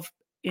piece of,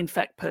 in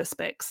fact,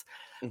 perspex,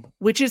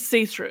 which is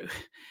see-through.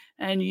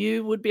 And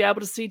you would be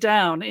able to see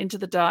down into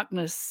the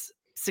darkness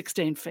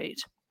 16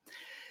 feet.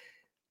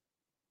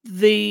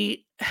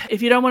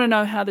 If you don't want to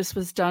know how this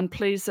was done,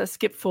 please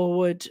skip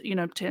forward,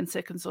 10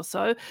 seconds or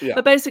so. Yeah.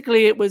 But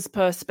basically, it was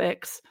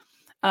perspex,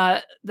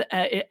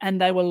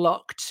 and they were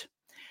locked.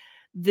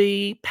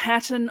 The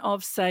pattern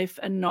of safe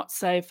and not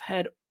safe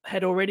had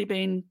already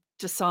been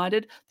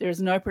decided. There is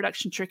no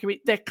production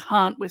trickery. There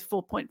can't with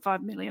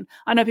 4.5 million.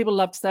 I know people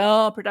love to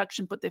say,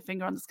 production, put their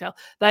finger on the scale.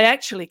 They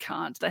actually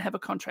can't. They have a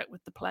contract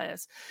with the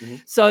players.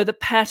 So the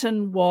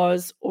pattern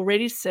was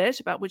already set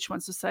about which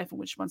ones were safe and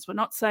which ones were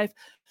not safe.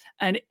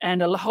 And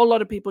a whole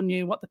lot of people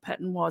knew what the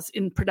pattern was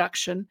in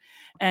production.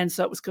 And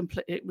so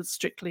it was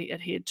strictly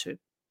adhered to.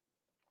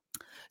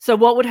 So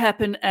what would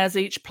happen as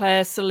each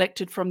player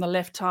selected from the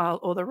left tile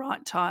or the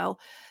right tile,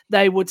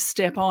 they would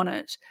step on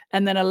it,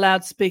 and then a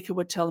loudspeaker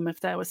would tell them if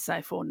they were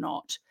safe or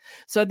not.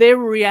 So their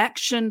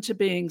reaction to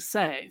being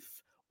safe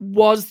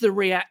was the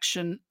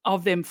reaction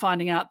of them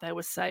finding out they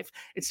were safe.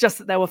 It's just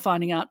that they were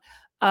finding out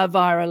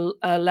via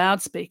a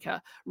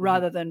loudspeaker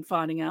rather than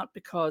finding out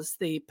because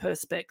the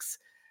perspex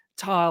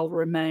tile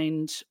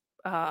remained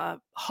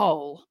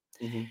whole.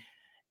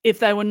 If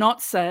they were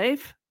not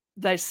safe,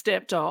 they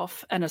stepped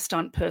off and a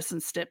stunt person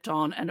stepped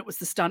on, and it was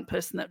the stunt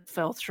person that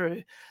fell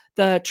through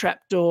the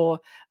trapdoor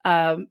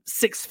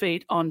 6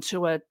 feet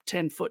onto a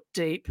 10-foot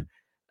deep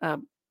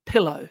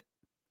pillow,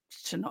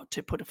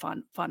 to put a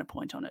finer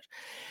point on it.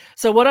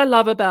 So what I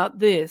love about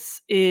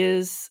this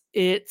is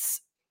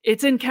it's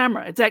in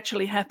camera. It's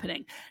actually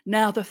happening.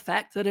 Now, the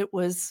fact that it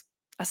was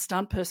a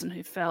stunt person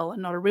who fell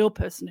and not a real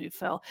person who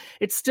fell,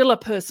 it's still a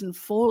person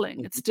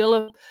falling. It's still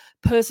a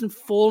person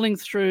falling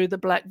through the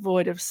black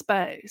void of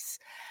space.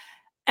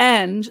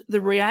 And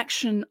the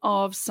reaction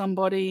of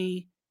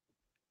somebody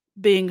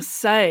being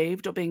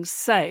saved or being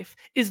safe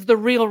is the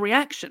real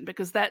reaction,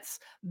 because that's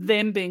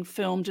them being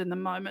filmed in the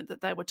moment that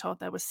they were told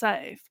they were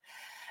safe.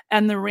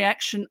 And the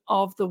reaction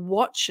of the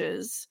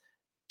watchers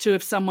to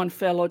if someone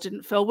fell or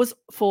didn't fall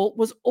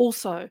was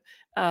also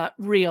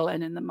real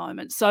and in the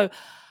moment. So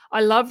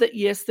I love that,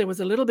 yes, there was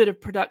a little bit of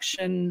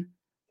production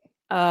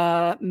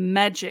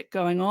magic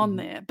going on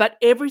there, but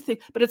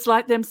it's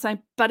like them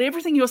saying, but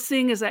everything you're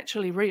seeing is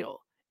actually real.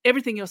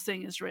 Everything you're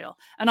seeing is real.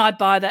 And I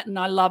buy that and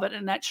I love it,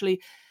 and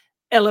actually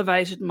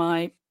elevated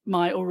my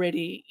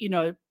already,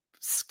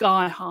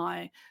 sky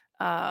high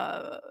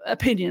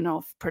opinion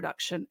of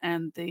production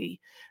and the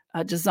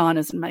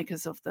designers and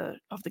makers of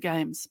the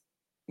games.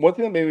 One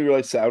thing that made me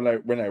really sad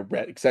when I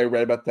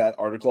read about that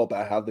article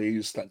about how they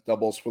use stunt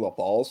doubles for the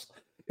falls,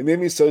 it made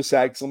me so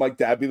sad because I'm like,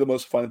 that'd be the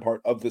most fun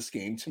part of this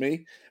game to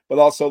me. But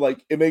also,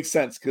 like, it makes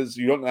sense because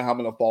you don't know how I'm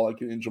going to fall. I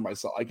can injure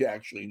myself. I can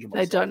actually injure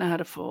myself. They don't know how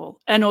to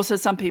fall. And also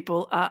some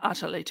people are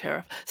utterly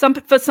terrified.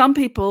 For some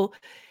people,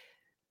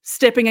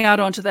 stepping out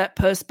onto that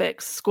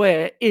perspex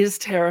square is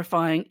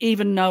terrifying,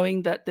 even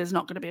knowing that there's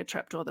not going to be a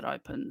trapdoor that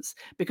opens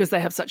because they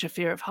have such a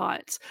fear of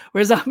heights.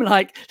 Whereas I'm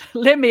like,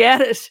 let me at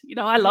it.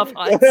 I love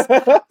heights.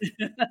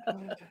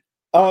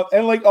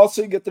 And like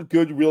also you get the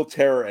good real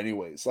terror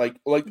anyways. Like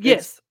it's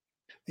Yes.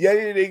 the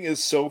editing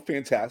is so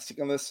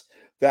fantastic on this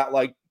that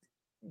like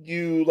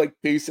you like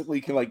basically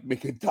can like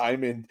make a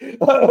diamond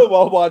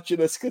while watching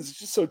this because it's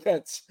just so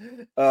tense.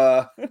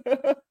 Uh,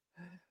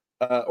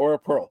 or a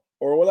pearl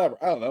or whatever.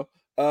 I don't know.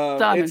 It's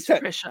Diamonds, tense.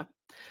 pressure.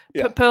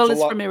 Yeah, Pearl it's a is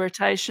lot. from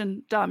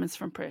irritation. Diamonds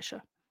from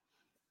pressure.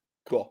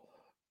 Cool.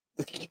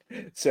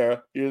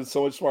 Sarah, you're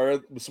so much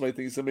smarter with so many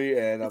things than me,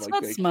 and I'm It's like,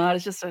 not thank you. smart.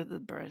 It's just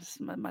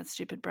my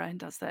stupid brain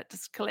does that.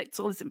 Just collects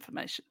all this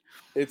information.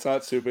 It's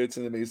not stupid. It's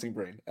an amazing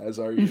brain, as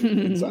are you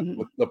inside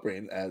with the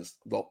brain as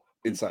well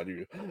inside of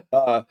you.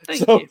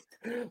 Thank you.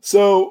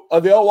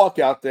 They all walk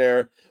out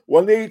there.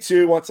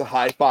 182 wants to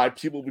high five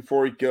people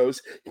before he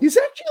goes. He's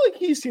actually like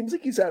he seems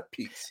like he's at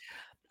peace.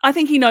 I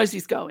think he knows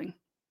he's going.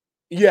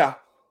 Yeah,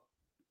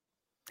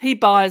 He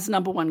buys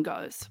number one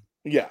goes.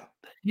 yeah,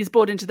 He's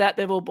bought into that.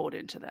 They've all bought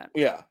into that.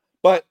 yeah.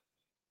 But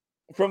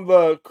from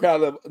the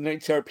crowd of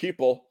 19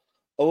 people,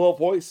 a little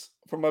voice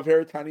from a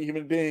very tiny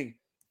human being,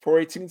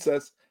 418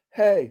 says,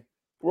 "Hey."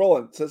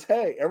 Roland says,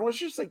 "Hey, everyone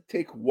should just like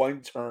take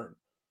one turn.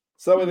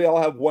 So that way they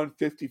all have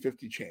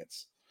 150-50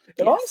 chance." And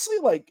Yes. honestly,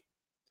 like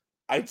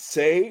I'd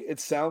say it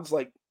sounds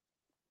like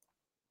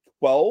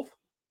 12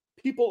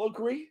 people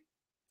agree.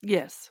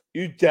 Yes.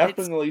 You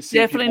definitely It's see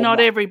definitely people not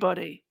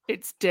everybody.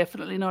 It's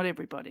definitely not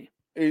everybody.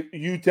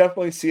 you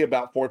definitely see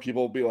about 4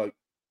 people be like,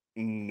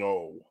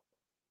 "No.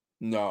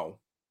 No.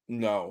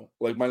 No.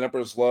 Like my number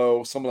is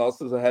low. Someone else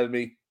is ahead of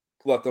me.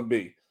 Let them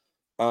be."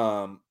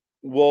 Um,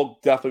 we'll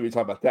definitely be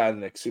talking about that in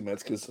the next few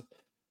minutes because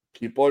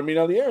people are mean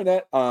on the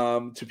internet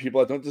to people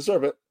that don't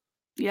deserve it.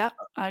 Yeah,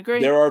 I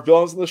agree. There are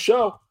villains in the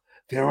show.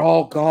 They're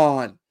all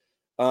gone.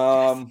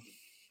 Yes.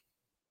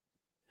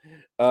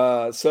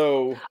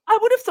 So I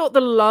would have thought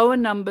the lower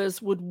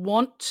numbers would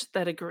want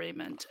that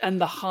agreement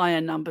and the higher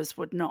numbers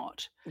would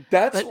not.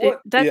 that's But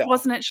what that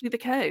wasn't actually the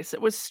case.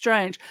 It was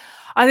strange.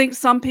 I think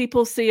some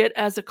people see it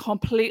as a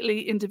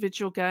completely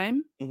individual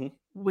game, Mhm.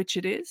 which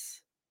it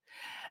is.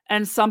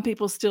 And some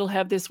people still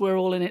have this we're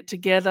all in it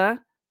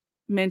together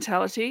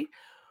mentality,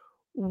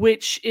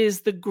 which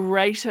is the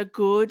greater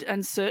good.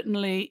 And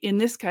certainly in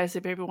this case,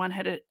 if everyone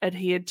had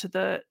adhered to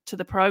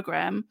the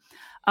program,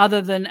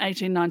 other than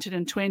 18, 19,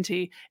 and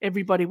 20,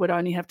 everybody would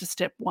only have to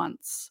step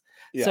once.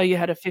 So Yeah. you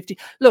had a 50.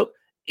 Look,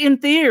 in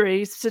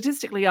theory,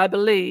 statistically, I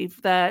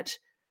believe that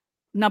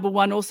number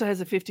one also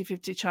has a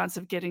 50-50 chance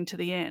of getting to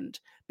the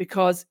end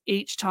because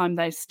each time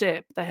they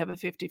step, they have a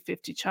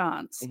 50-50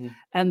 chance. Mhm.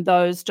 And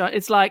those don't,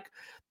 it's like,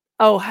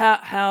 oh,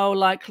 how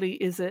likely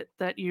is it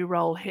that you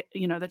roll,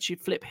 that you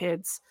flip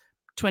heads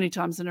 20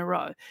 times in a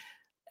row?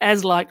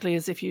 As likely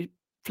as if you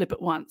flip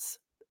it once,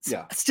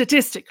 Yeah.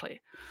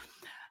 statistically.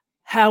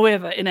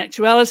 However, in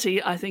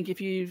actuality, I think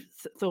if you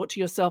thought to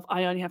yourself,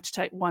 I only have to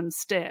take one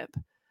step,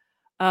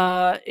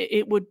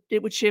 it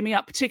would cheer me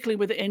up, particularly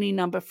with any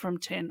number from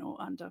 10 or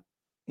under.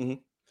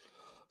 Mhm.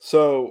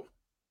 So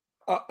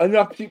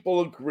enough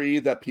people agree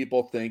that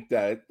people think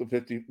that the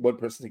 51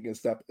 person taking a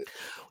step.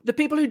 The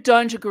people who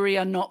don't agree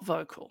are not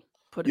vocal,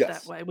 put it that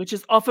Yes. way, which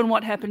is often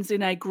what happens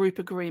in a group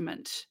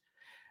agreement.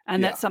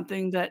 And Yeah. that's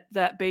something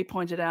that B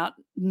pointed out.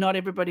 Not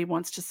everybody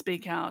wants to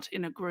speak out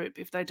in a group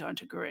if they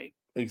don't agree.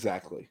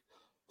 Exactly.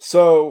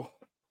 So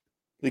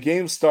the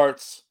game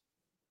starts.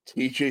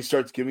 TJ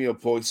starts giving a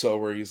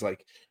voiceover. He's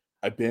like,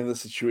 "I've been in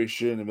this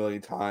situation a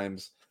million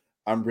times.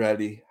 I'm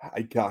ready.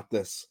 I got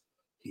this."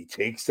 He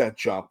takes that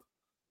jump,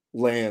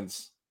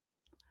 lands,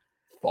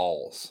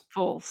 falls.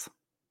 False.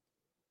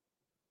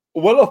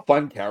 What a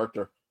fun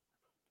character.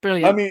 I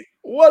Brilliant. mean,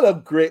 what a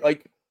great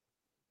like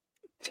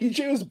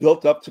TJ was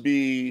built up to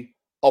be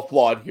a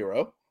flawed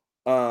hero.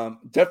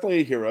 Definitely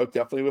a hero,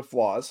 definitely with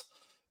flaws.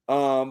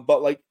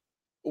 But like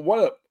what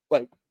a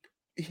like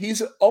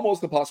he's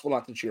almost impossible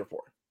not to cheer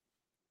for.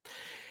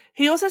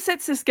 He also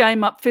sets this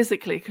game up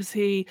physically because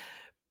he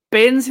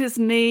bends his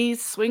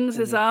knees, swings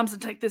his Mhm. arms,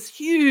 and take this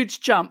huge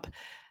jump.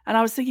 And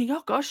I was thinking,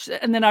 oh gosh,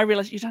 and then I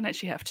realized you don't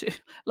actually have to.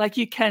 Like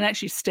you can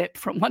actually step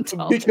from one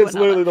tile to Because another.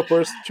 literally the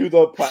first to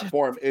the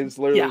platform is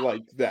literally Yeah,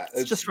 like that.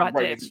 it's It's just right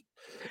right there. next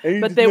and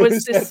you But there was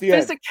notice at this the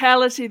end.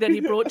 physicality that he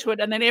brought to it,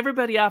 and then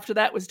everybody after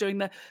that was doing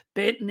the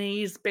bent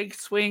knees, big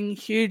swing,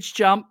 huge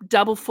jump,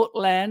 double foot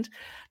land.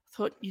 I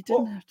thought you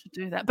didn't Well, have to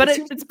do that, but it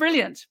seems it's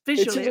brilliant. it seems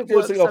Visually, like it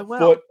there's like works a so well.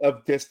 foot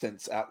of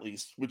distance at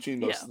least between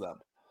most Yeah, of them.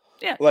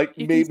 yeah, Like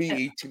you can maybe step.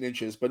 18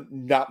 inches, but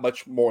not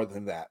much more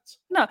than that.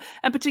 No,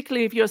 and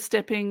particularly if you're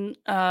stepping,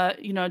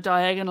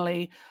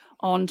 diagonally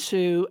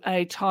onto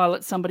a tile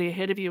that somebody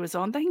ahead of you is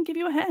on, they can give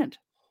you a hand.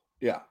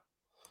 Yeah.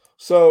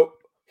 So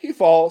he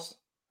falls.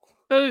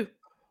 Boo.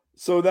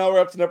 So now we're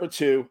up to number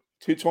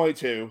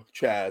 222,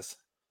 Chaz.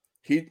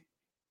 He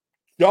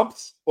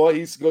jumps, well,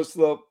 he goes to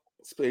the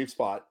safe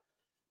spot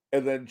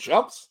and then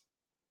jumps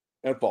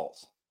and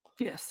falls.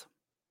 Yes.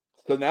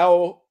 So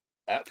now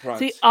at front.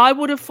 See, I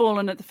would have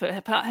fallen at the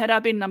first. Had I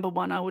been number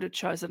one, I would have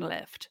chosen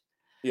left.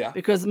 Yeah.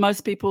 Because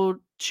most people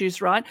choose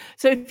right.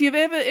 So if you've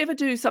ever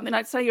do something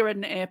like, say you're at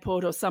an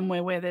airport or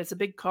somewhere where there's a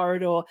big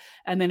corridor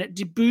and then it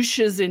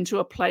debouches into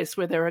a place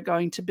where there are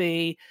going to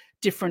be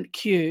different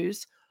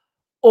queues,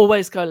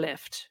 always go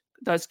left.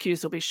 Those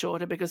queues will be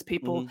shorter because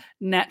people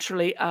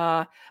naturally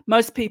are,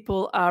 most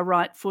people are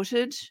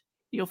right-footed.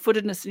 Your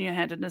footedness and your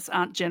handedness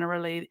aren't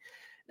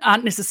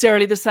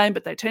necessarily the same,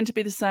 but they tend to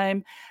be the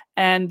same.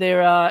 And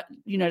there are,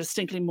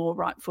 distinctly more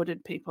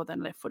right-footed people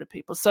than left-footed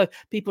people. So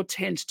people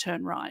tend to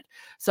turn right.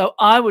 So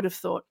I would have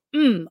thought,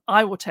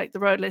 I will take the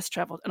road less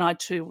traveled. And I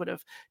too would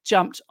have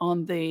jumped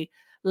on the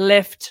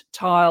left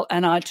tile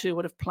and I too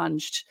would have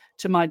plunged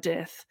to my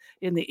death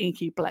in the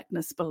inky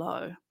blackness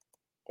below.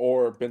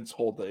 Or been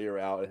told that you're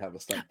out and have a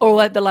stunt. Or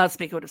like the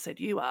loudspeaker would have said,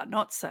 "You are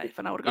not safe."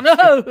 And I would have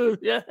gone, "No,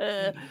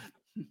 yeah."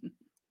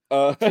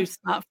 Too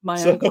smart for my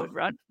own good,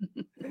 right?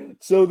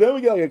 So then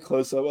we get like a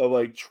close up of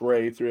like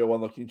Trey 301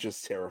 looking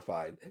just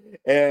terrified,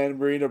 and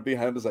Marina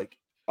behind him is like,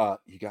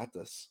 "You got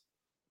this,"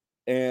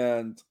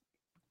 and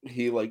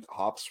he like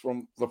hops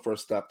from the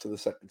first step to the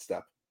second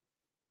step,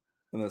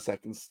 and then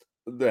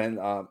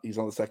he's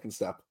on the second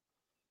step,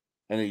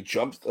 and he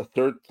jumps a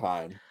third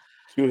time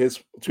to his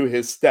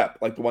step,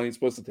 like the one he's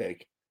supposed to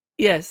take.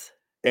 Yes,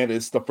 and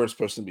is the first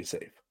person to be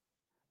safe.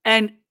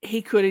 And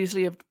he could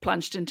easily have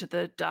plunged into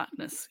the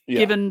darkness. Yeah.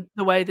 Given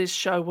the way this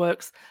show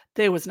works,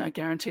 there was no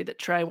guarantee that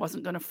Trey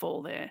wasn't going to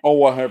fall there. Oh,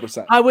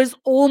 100%. I was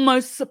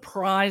almost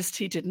surprised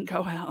he didn't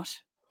go out.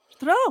 I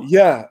thought, oh,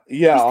 yeah.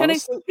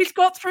 He's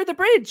got through the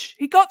bridge.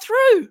 He got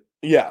through.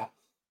 Yeah.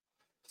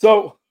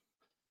 So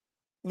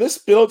this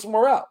builds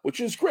morale, which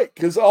is great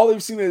because all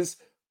they've seen is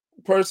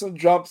person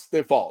jumps,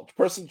 they fall.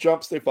 Person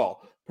jumps, they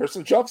fall.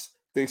 Person jumps,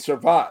 they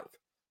survive.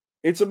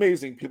 It's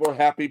amazing. People are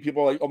happy.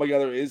 People are like, oh my God,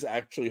 there is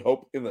actually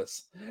hope in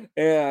this.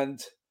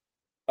 And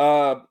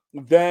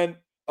then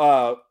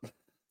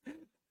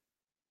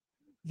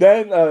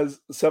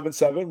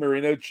 7-7,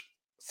 Marina, it's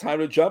time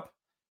to jump.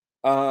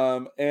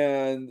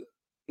 And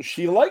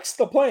she likes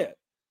the plan.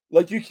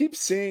 Like you keep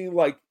seeing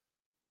like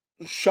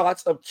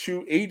shots of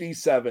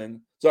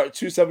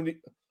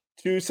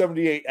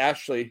 278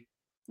 Ashley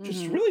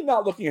just really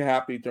not looking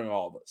happy during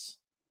all this.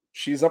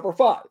 She's upper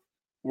 5.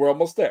 We're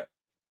almost there.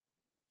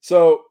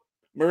 So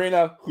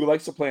Marina, who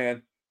likes to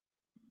plan,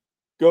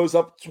 goes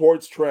up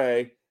towards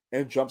Trey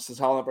and jumps to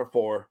tile number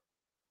 4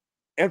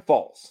 and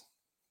falls.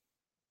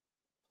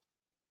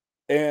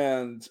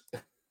 And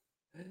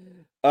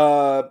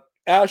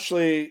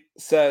Ashley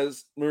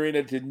says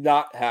Marina did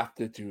not have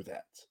to do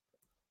that.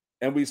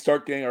 And we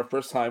start getting our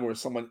first time where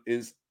someone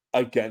is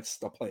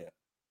against the plan.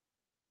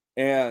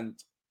 And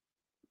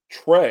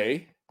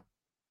Trey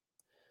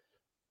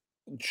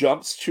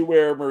jumps to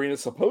where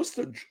Marina's supposed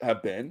to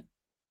have been,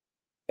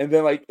 and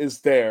then like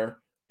is there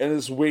and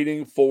is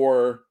waiting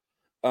for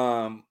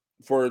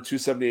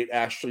 278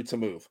 Ashley to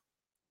move.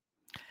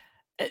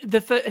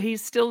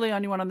 He's still the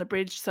only one on the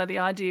bridge, so the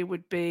idea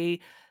would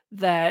be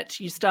that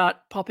you start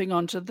popping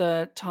onto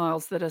the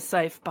tiles that are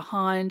safe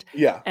behind.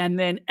 Yeah. And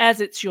then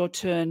as it's your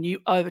turn, you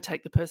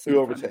overtake the person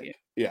in front of you.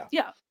 Yeah.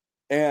 Yeah.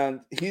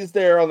 And he's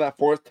there on that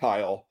 4th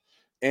tile,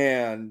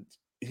 and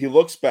he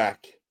looks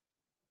back.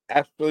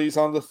 Ashley's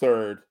on the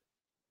 3rd,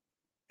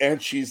 and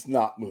she's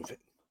not moving.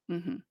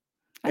 Mm-hmm.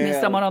 And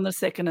there's someone on the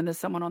 2nd, and there's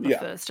someone on the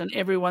 1st, and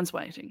everyone's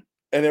waiting.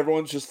 And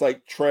everyone's just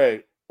like,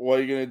 Trey, what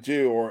are you going to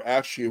do? Or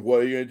Ashley, what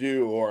are you going to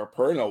do? Or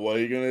Perna, what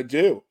are you going to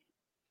do?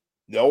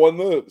 No one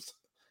moves.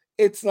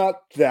 It's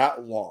not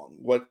that long.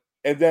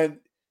 And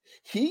then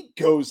he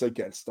goes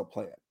against the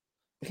plan.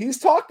 He's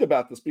talked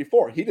about this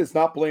before. He does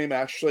not blame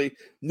Ashley.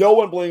 No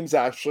one blames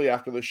Ashley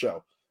after the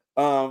show.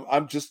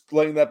 I'm just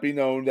letting that be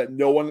known that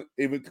no one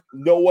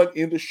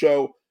in the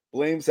show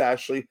blames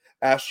Ashley.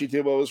 Ashley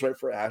did what was right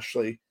for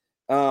Ashley.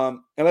 And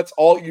that's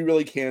all you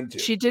really can do.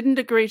 She didn't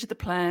agree to the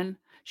plan.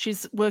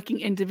 She's working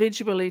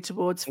individually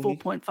towards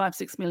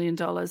 $4.56 million.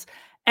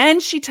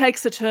 And she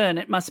takes a turn,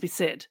 it must be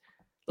said.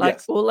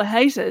 Like all the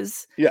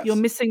haters, you're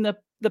missing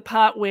the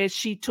part where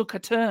she took a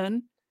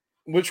turn.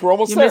 Which we're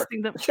almost there.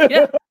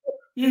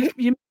 You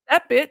missed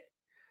that bit.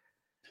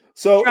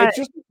 So it's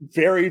just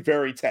very,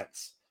 very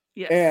tense.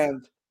 Yes.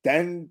 And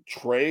then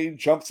Trey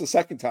jumps the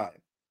 2nd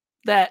time.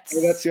 That's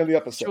the end of the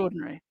episode.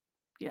 Extraordinary.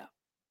 Yeah.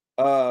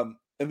 And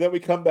then we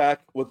come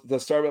back with the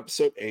start of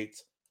episode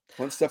 8,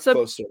 one step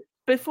closer.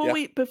 Before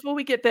we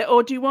get there,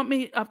 or do you want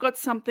me? I've got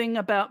something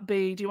about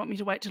B. Do you want me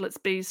to wait till it's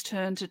B's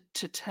turn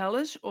to tell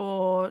it,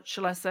 or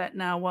shall I say it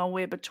now while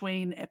we're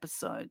between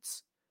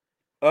episodes?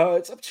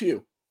 It's up to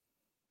you.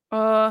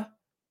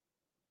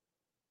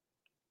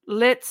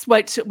 Let's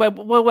wait.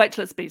 We'll wait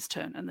till it's B's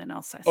turn, and then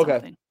I'll say something.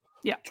 Okay.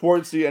 Yeah.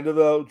 Towards the end of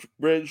the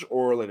bridge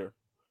or later?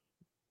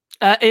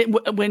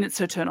 When it's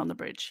her turn on the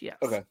bridge. Yes.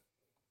 Okay.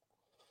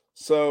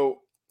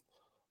 So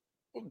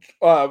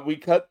we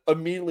cut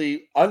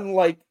immediately.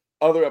 Unlike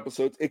other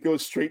episodes, it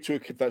goes straight to a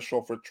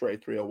confessional for Trey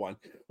 301.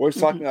 Where he's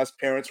talking as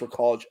parents were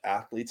college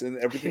athletes, and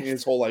everything in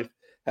his whole life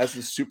has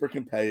been super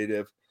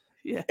competitive.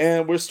 Yeah.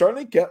 And we're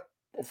starting to get,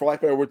 for lack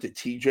of a better word, the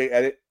TJ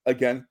edit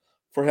again,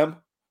 for him.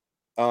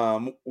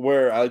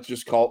 Where I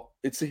just call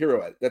it's the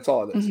hero edit. That's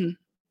all it is.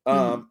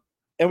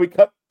 And we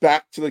cut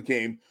back to the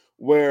game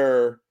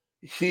where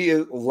he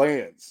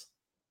lands,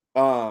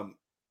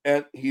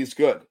 and he's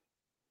good.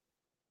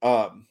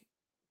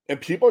 And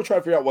people are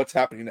trying to figure out what's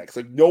happening next.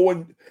 Like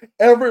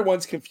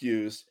everyone's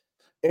confused,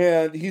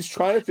 and he's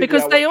trying to figure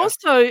Because out. they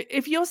also,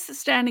 if you're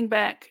standing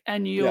back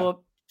and Yeah. you're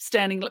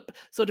standing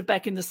sort of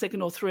back in the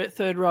second or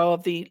third row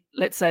of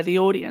let's say the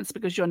audience,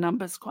 because your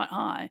number's quite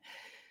high,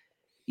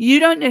 you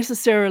don't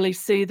necessarily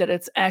see that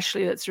it's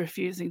Ashley that's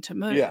refusing to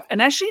move. Yeah.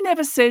 And Ashley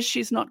never says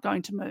she's not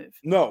going to move.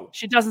 No.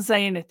 She doesn't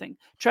say anything.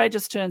 Trey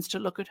just turns to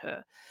look at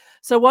her.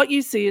 So what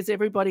you see is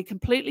everybody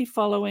completely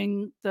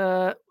following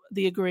the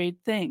agreed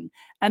thing,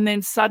 and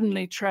then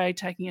suddenly Trey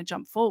taking a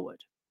jump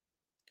forward.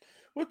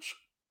 Which,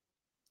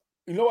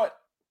 you know what?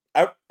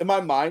 In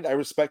my mind, I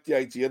respect the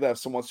idea that if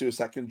someone wants to do a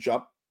second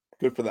jump,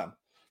 good for them.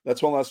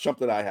 That's one less jump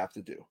that I have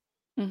to do.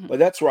 But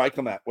that's where I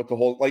come at with the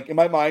whole, like, in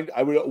my mind,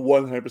 I would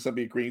 100%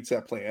 be agreeing to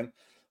that plan.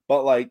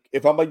 But like,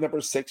 if I'm like number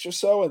 6 or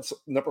so, and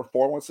number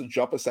 4 wants to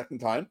jump a second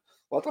time,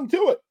 let them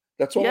do it.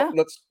 That's all. Yeah.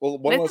 Let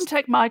them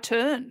take my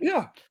turn.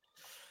 Yeah.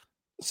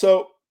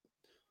 So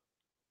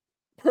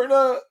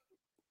Perna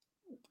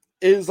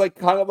is like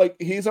kind of like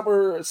he's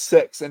number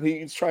 6, and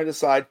he's trying to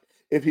decide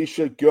if he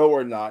should go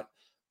or not.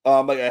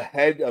 Like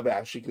ahead of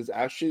Ashley, because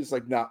Ashley's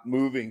like not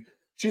moving.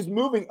 She's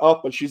moving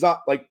up, but she's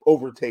not like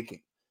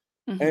overtaking.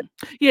 And,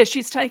 yeah,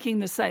 she's taking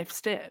the safe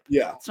step.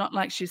 Yeah. It's not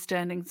like she's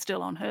standing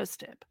still on her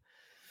step.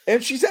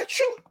 And she's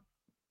actually,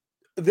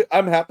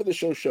 I'm happy the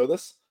show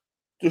this.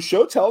 The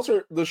show tells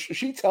her,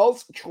 she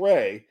tells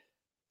Trey,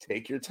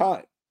 take your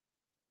time.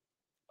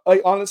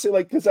 Like, honestly,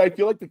 like, because I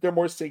feel like that they're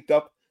more synced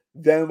up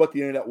than what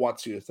the internet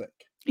wants you to think.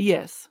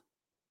 Yes.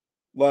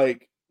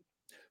 Like,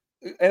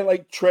 and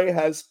like Trey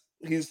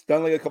he's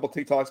done like a couple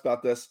TikToks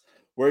about this,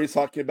 where he's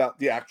talking about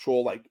the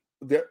actual, like,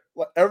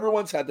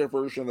 everyone's had their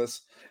version of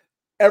this.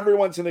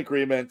 Everyone's in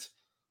agreement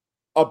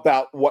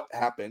about what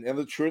happened. And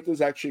the truth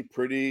is actually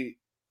pretty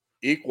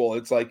equal.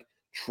 It's like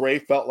Trey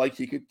felt like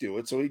he could do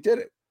it, so he did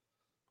it.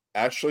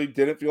 Ashley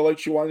didn't feel like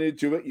she wanted to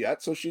do it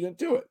yet, so she didn't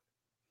do it.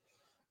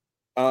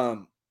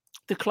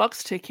 The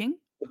clock's ticking.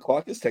 The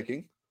clock is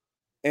ticking.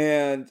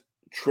 And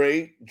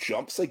Trey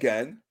jumps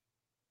again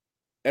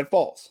and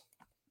falls.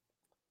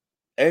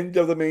 End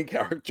of the main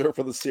character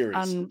for the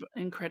series.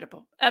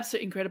 Incredible.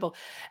 Absolutely incredible.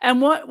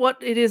 And what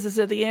it is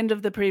at the end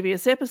of the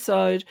previous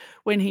episode,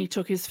 when he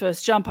took his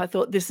first jump, I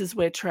thought this is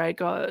where Trey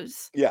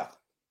goes. Yeah.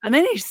 And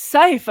then he's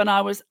safe, and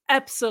I was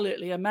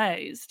absolutely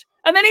amazed.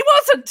 And then he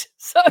wasn't.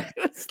 So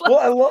it's like,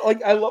 well,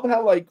 I love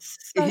how like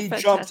so he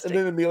fantastic. jumps, and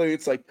then immediately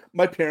it's like,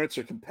 my parents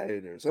are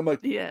competitors. I'm like,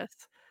 yes.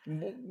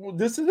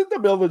 This isn't the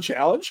middle of the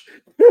challenge.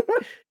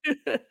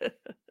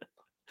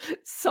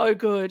 So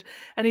good.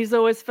 And he's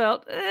always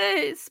felt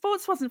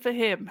sports wasn't for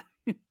him.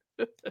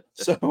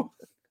 So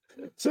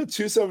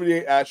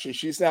 278 Ashley,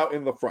 she's now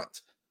in the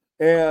front.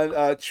 And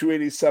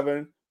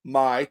 287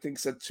 Mai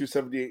thinks that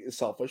 278 is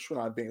selfish for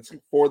not advancing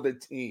for the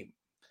team.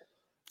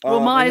 Well,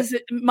 Mai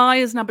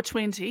is number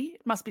 20,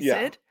 it must be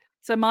said.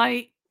 So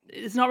Mai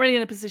is not really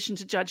in a position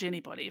to judge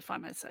anybody, if I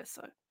may say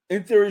so.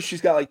 In theory,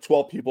 she's got like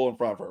 12 people in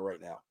front of her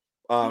right now.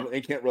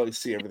 And can't really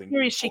see everything. In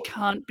theory, she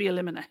can't be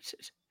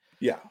eliminated.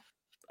 Yeah.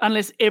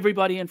 Unless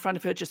everybody in front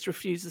of her just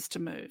refuses to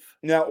move.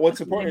 Now,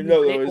 what's important to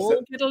know, though, is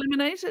that get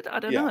eliminated. I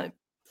don't know.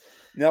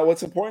 Now,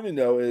 what's important to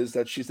know is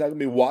that she's not going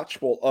to be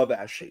watchful of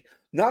Ashley.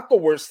 Not the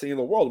worst thing in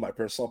the world, in my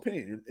personal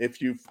opinion. If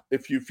you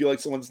feel like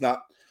someone's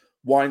not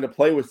wanting to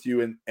play with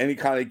you in any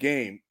kind of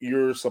game,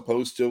 you're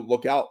supposed to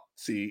look out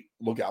for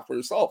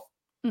yourself.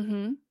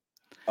 Mm-hmm.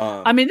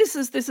 I mean, this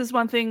is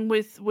one thing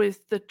with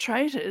the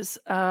traitors.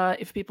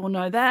 If people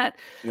know that,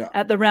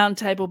 at the round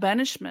table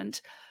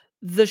banishment,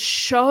 the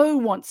show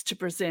wants to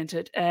present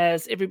it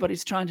as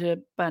everybody's trying to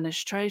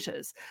banish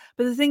traitors.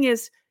 But the thing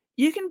is,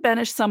 you can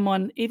banish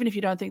someone even if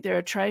you don't think they're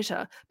a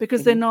traitor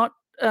because they're not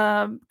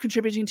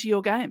contributing to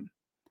your game,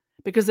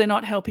 because they're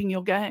not helping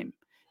your game.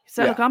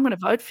 So, look, I'm going to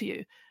vote for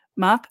you.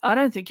 Mark, I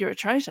don't think you're a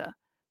traitor,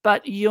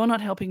 but you're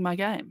not helping my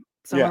game.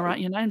 So I'm going to write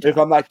your name down. If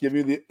I'm not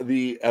giving you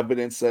the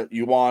evidence that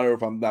you want, or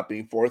if I'm not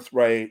being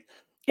forthright,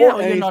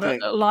 or you're not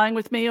lying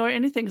with me or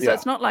anything. So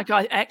it's not like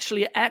I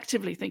actually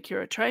actively think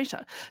you're a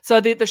traitor. So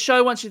the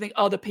show wants you to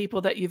think, the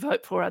people that you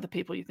vote for are the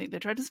people you think they're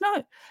traitors.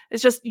 No,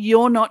 it's just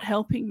you're not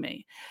helping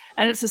me.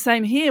 And it's the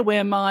same here,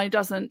 where Mai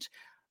doesn't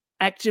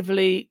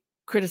actively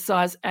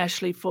criticize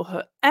Ashley for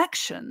her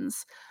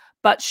actions,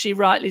 but she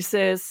rightly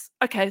says,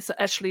 okay, so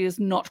Ashley is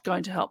not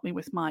going to help me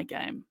with my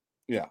game.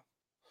 Yeah.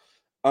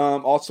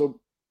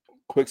 Also,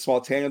 quick small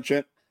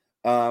tangent.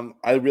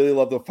 I really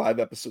love the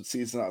 5-episode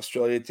season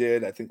Australia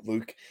did. I think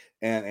Luke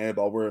and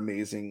Annabelle were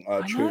amazing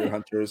traitor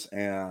hunters,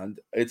 and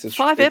it's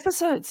 5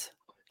 episodes.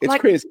 It's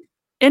like, crazy,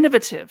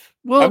 innovative.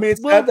 I mean,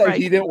 it's sad that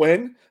he didn't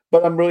win,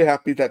 but I'm really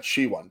happy that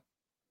she won.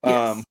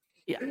 Yes.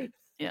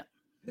 Yeah.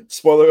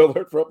 Spoiler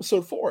alert for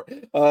episode 4.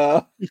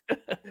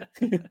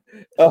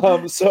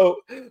 So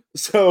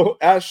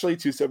Ashley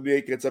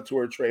 278 gets up to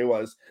where Trey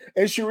was,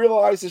 and she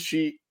realizes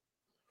she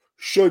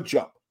should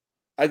jump.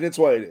 I think that's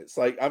what it is.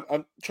 Like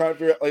I'm trying to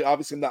figure out. Like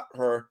obviously not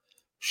her.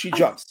 She I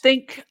jumps.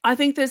 think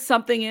there's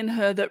something in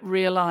her that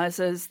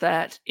realizes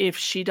that if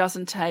she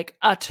doesn't take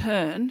a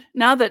turn,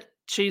 now that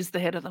she's the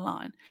head of the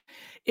line,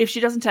 if she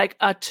doesn't take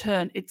a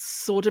turn, it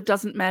sort of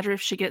doesn't matter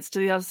if she gets to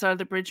the other side of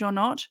the bridge or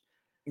not.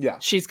 Yeah.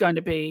 She's going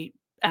to be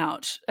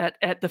out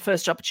at the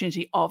first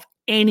opportunity of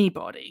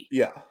anybody.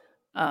 Yeah.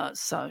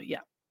 So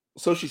yeah.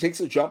 So she takes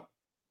a jump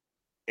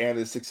and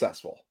is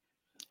successful.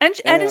 And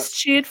is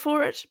cheered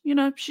for it. You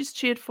know, she's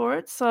cheered for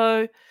it.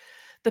 So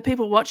the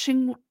people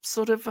watching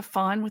sort of are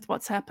fine with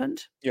what's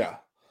happened. Yeah.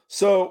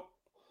 So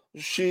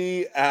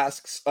she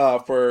asks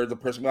for the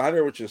person behind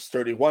her, which is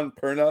 31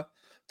 Perna,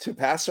 to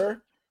pass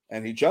her,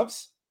 and he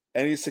jumps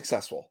and he's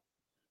successful.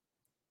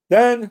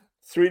 Then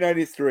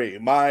 393,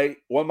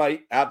 one of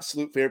my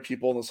absolute favorite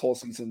people in this whole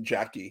season,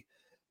 Jackie.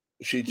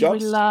 She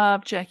jumps. We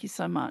love Jackie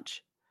so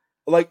much.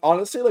 Like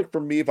honestly, like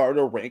for me, if I were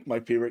to rank my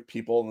favorite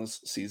people in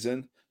this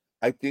season,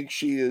 I think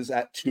she is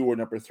at 2 or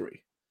number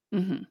 3.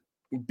 Mm-hmm.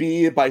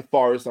 B by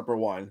far is number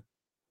 1.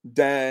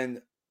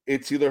 Then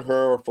it's either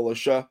her or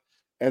Felicia,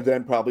 and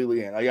then probably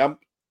Leanne. Like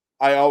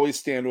I always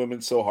stand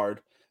women so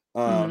hard,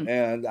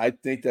 and I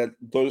think that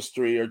those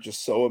 3 are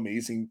just so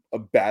amazing,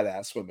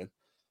 badass women.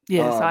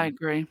 Yes, I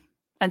agree.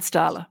 And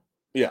Starla.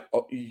 Yeah,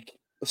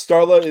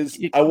 Starla is.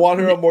 I want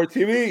her on more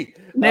TV.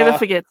 Never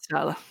forget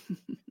Starla.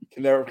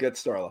 Can never forget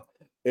Starla.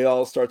 It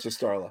all starts with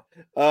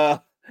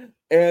Starla.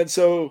 And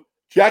so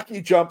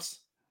Jackie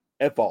jumps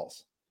and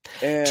falls.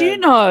 And do you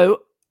know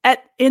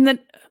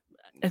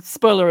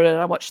spoiler alert,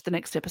 I watched the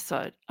next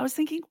episode. I was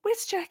thinking,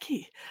 where's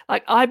Jackie?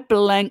 Like I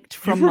blanked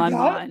from my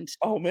mind.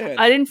 Oh man.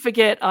 I didn't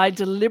forget. I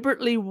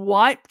deliberately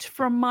wiped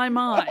from my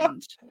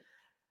mind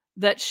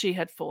that she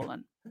had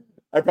fallen.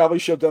 I probably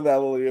should have done that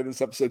earlier in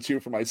this episode too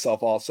for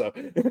myself also.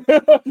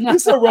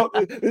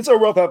 It's a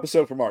rough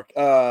episode for Mark.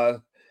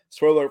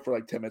 Spoiler for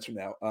like 10 minutes from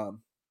now.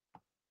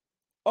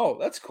 Oh,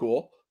 that's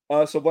cool.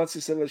 So Valencia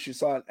said that she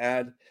saw an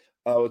ad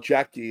with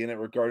Jackie in it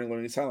regarding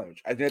learning sign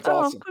language. I think it's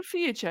awesome. Good for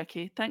you,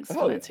 Jackie. Thanks,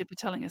 Valencia, for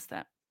telling us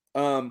that.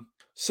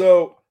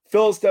 So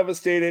Phil's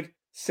devastated.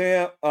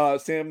 Sam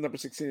number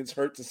 16 is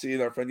hurt to see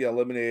their friend get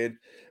eliminated.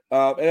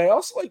 And I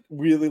also like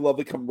really love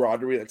the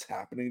camaraderie that's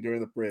happening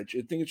during the bridge.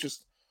 I think it's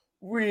just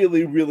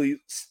really, really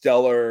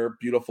stellar,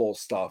 beautiful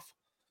stuff.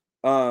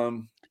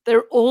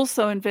 They're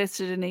also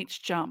invested in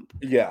each jump.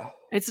 Yeah.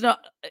 It's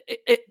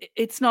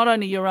not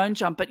only your own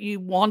jump, but you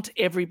want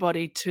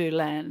everybody to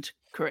land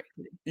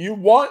correctly. You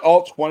want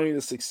all 20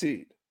 to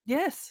succeed.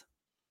 Yes.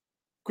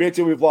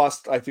 Granted, we've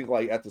lost, I think,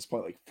 like at this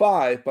point, like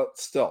 5, but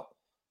still,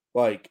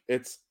 like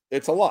it's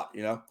a lot,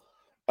 you know.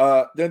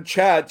 Then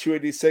Chad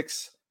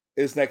 286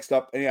 is next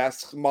up, and he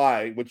asks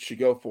Mai which she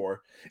go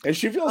for, and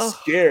she feels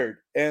scared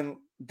and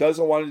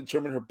doesn't want to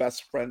determine her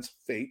best friend's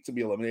fate to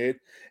be eliminated,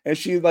 and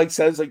she like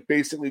says like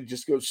basically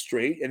just go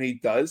straight, and he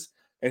does,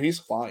 and he's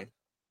fine,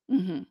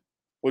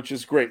 which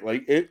is great.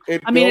 Like it.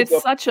 I mean,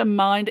 it's such a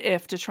mind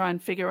F to try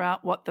and figure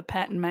out what the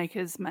pattern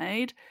makers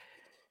made.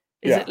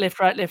 Is it left,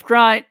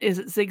 right? Is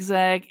it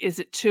zigzag? Is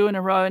it 2 in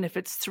a row? And if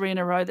it's 3 in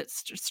a row,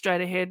 that's straight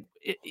ahead.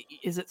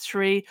 Is it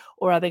 3,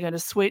 or are they going to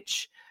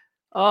switch?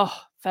 Oh,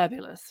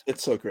 fabulous!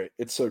 It's so great.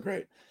 It's so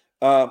great.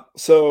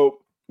 So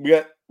we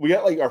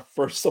got like our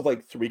first of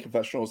like 3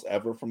 confessionals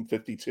ever from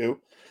 52.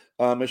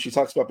 And she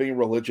talks about being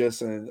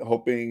religious and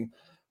hoping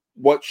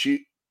what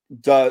she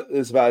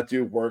is about to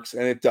do works,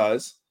 and it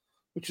does,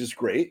 which is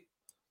great.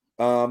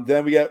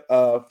 Then we get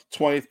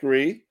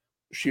 23.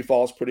 She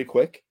falls pretty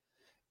quick.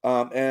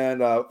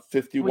 And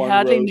 51. We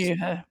hardly Rose, knew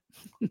her.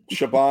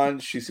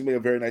 Siobhan, she seemed like a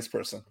very nice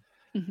person.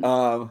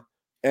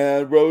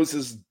 And Rose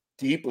is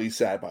deeply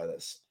sad by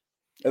this.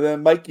 And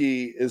then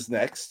Mikey is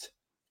next.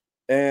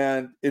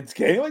 And it's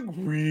getting like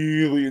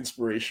really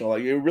inspirational.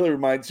 Like it really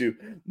reminds you,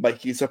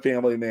 Mikey's a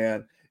family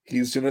man.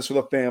 He's doing this for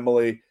the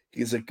family.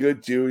 He's a good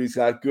dude. He's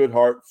got a good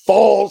heart.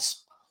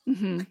 Falls.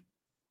 You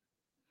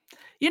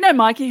know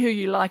Mikey, who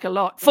you like a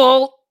lot.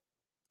 Fall.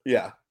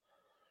 Yeah.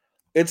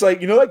 It's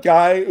like, you know that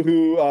guy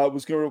who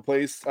was going to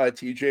replace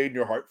TJ in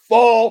your heart?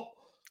 Fall.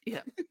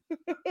 Yeah.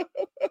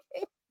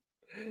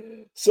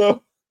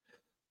 So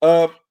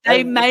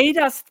they made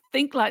us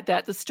think like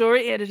that. The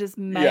story editors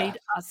made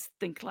us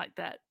think like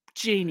that.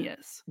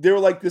 Genius. They were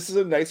like, this is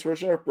a nice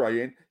version of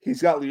Brian.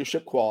 He's got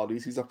leadership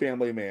qualities. He's a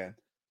family man.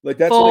 Like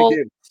that's what they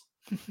gave.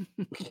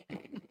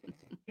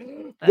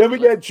 Then we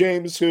get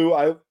James, who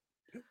I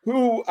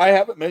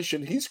haven't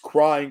mentioned. He's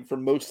crying for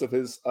most of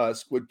his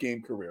Squid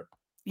Game career.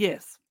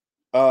 Yes.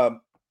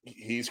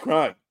 He's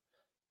crying,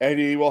 and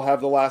he will have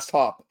the last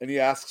hop, and he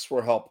asks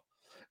for help.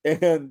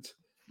 And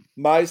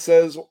Mai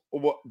says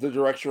what the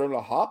direction of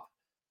the hop,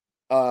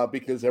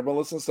 because everyone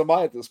listens to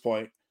Mai at this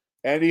point,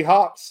 and he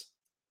hops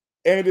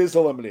and is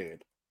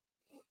eliminated.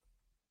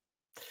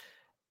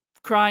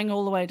 Crying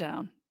all the way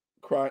down.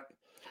 Crying.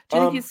 Do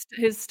you think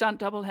his stunt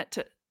double had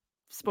to?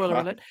 Spoiler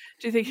alert.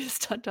 Do you think his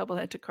stunt double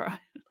had to cry?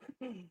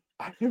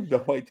 I have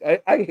no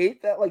idea. I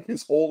hate that. Like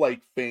his whole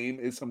like fame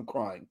is him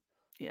crying.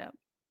 Yeah.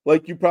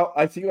 Like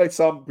I think I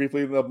saw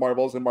briefly in the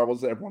Marvels, and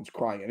Marvels everyone's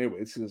crying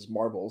anyways because it's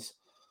Marvels.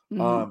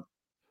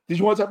 Did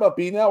you want to talk about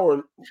B now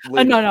or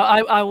later? No,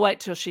 I'll wait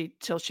till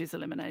she's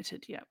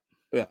eliminated. Yeah.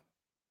 Yeah.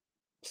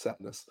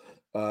 Sadness.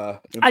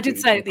 I did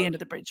say at the end of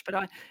the bridge,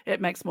 but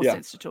it makes more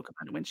sense to talk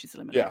about it when she's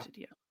eliminated.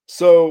 Yeah.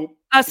 So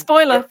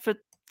spoiler for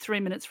 3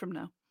 minutes from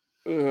now.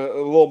 A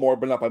little more,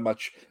 but not by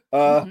much.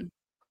 Oh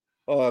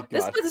God,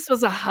 this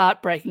was a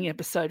heartbreaking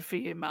episode for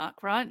you,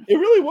 Mark. Right? It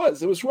really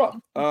was. It was rough.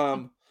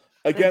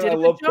 Again, I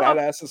love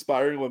badass,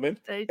 inspiring women.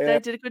 They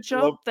did a good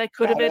job. They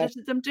could have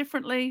edited them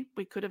differently.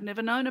 We could have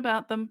never known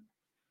about them.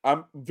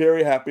 I'm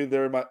very happy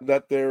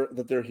that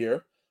they're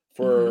here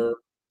for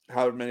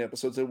however many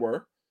episodes they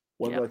were.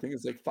 One I think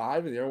is like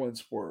 5, and the other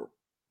ones were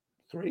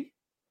 3.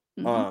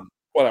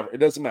 Whatever, it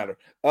doesn't matter.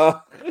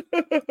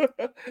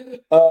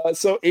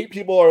 So 8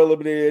 people are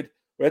eliminated.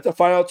 We're at the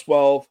final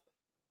 12.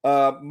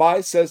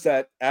 Mai says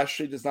that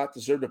Ashley does not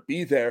deserve to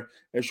be there,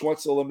 and she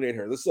wants to eliminate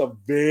her. This is a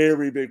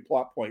very big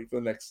plot point for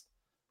the next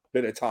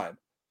bit of time.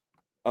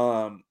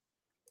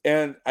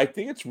 And I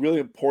think it's really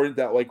important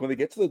that, like, when they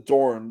get to the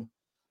dorm,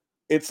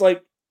 it's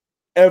like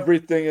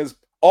everything is,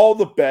 all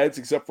the beds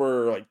except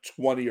for like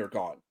 20 are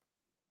gone.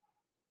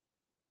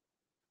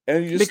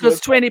 And you just because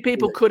 20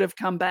 people could have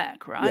come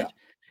back, right? Yeah.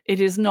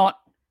 It is not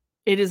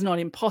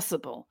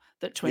impossible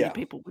that 20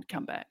 people would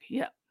come back.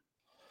 Yeah.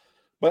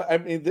 But I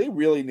mean, they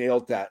really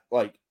nailed that.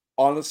 Like,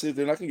 honestly, if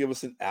they're not going to give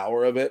us an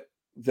hour of it,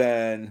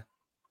 then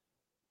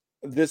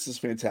this is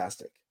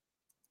fantastic.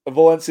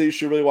 Valencia, you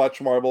should really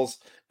watch Marbles,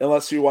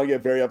 unless you want to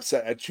get very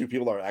upset at 2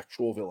 people that are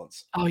actual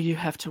villains. Oh, you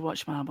have to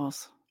watch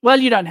Marbles. Well,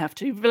 you don't have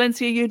to.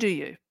 Valencia, you do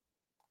you.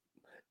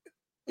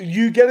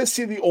 You get to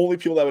see the only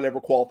people that would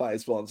ever qualify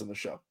as villains in the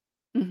show.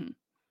 Mm-hmm.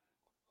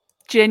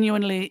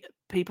 Genuinely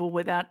people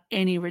without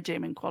any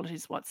redeeming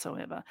qualities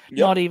whatsoever. Yep.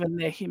 Not even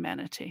their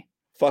humanity.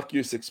 Fuck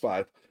you,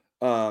 6'5".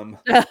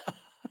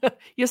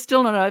 You're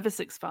still not over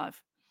 6'5".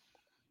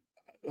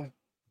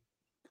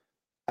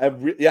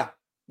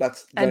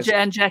 That's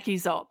and Jackie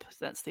Zopp.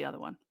 That's the other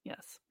one.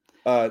 Yes.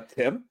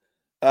 Tim.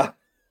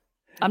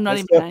 I'm not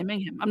even naming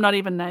him. I'm not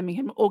even naming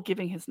him or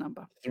giving his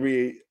number.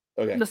 3.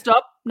 Okay. No,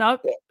 stop. No.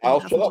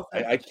 I'll shut up.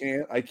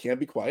 I can't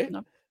be quiet.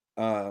 No.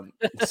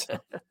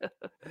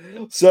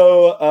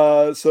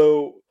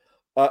 So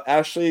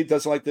Ashley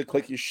doesn't like the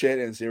clicky shit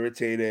and is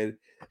irritated.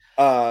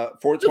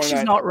 429.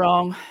 She's not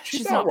wrong.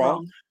 She's not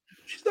wrong.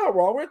 She's not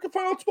wrong. We're at the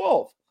final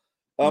 12.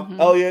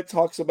 Elliot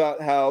talks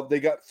about how they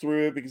got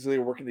through it because they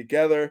were working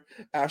together.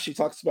 Ashley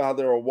talks about how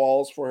there are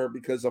walls for her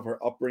because of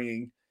her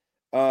upbringing.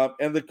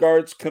 And the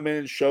guards come in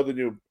and show the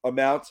new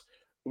amounts.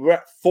 We're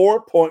at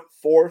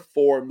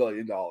 $4.44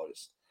 million.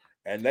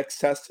 And next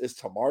test is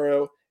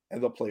tomorrow,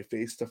 and they'll play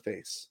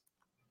face-to-face.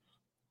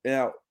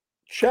 Now,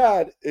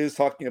 Chad is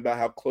talking about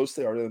how close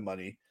they are to the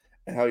money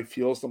and how he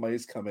feels the money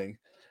is coming.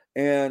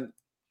 And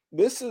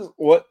this is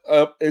what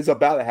is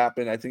about to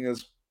happen, I think,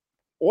 is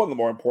one of the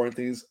more important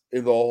things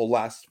in the whole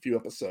last few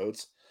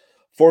episodes.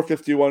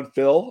 451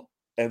 Phil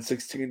and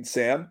 16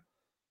 Sam.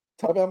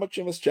 Talk about how much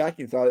you miss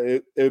Jackie. Thought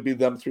it would be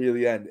them 3 at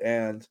the end.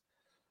 And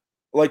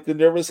like the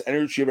nervous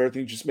energy of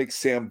everything just makes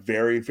Sam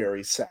very,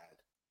 very sad.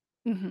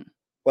 Mm-hmm.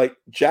 Like,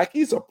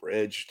 Jackie's a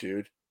bridge,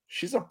 dude.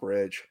 She's a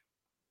bridge.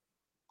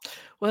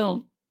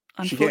 Well,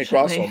 she can't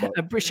cross one.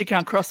 She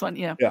can't cross one,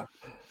 yeah. Yeah.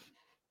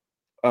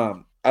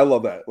 I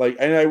love that. Like,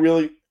 and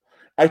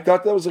I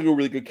thought that was like a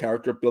really good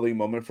character building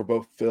moment for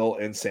both Phil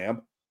and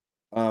Sam,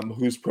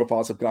 whose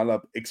profiles have gone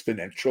up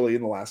exponentially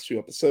in the last few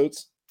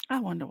episodes. I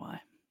wonder why.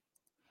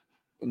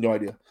 No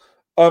idea.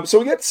 So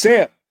we get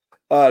Sam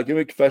giving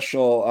a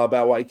confessional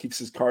about why he keeps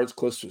his cards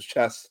close to his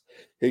chest.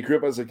 He grew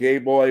up as a gay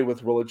boy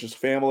with a religious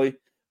family.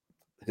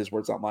 His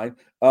words, not mine.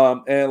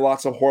 And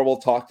lots of horrible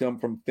talk to him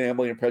from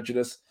family and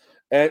prejudice.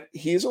 And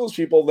he's one of those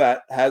people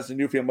that has a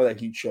new family that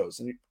he chose.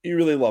 And you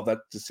really love that,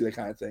 to see that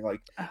kind of thing. Like,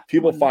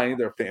 people finding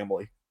their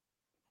family.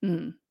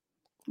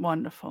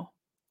 Wonderful.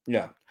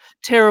 Yeah.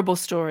 Terrible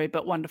story,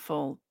 but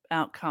wonderful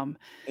outcome.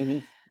 Mm-hmm.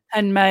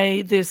 And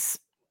may this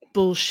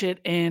bullshit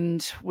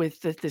end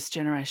with this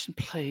generation,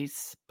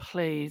 please.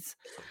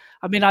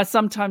 I mean, I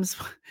sometimes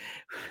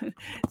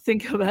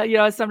think about,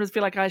 I sometimes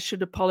feel like I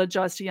should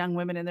apologize to young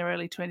women in their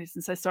early 20s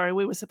and say, sorry,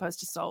 we were supposed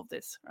to solve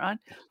this, right?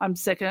 I'm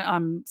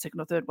second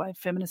or third wave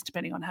feminist,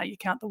 depending on how you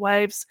count the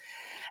waves.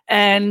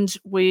 And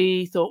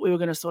we thought we were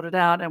going to sort it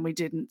out, and we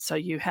didn't. So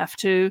you have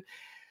to.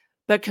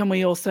 But can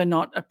we also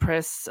not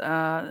oppress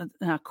our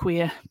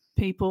queer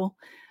people,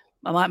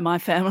 like my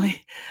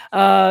family?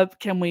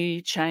 Can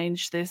we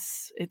change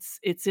this?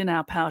 It's in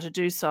our power to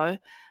do so.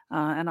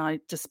 And I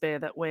despair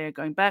that we're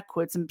going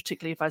backwards, and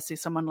particularly if I see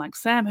someone like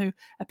Sam, who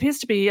appears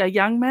to be a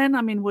young man.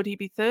 I mean, would he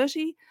be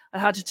 30?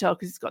 Hard to tell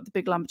because he's got the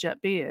big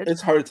lumberjack beard.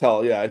 It's hard to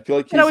tell, yeah. I feel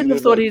like I would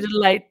have thought he's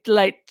late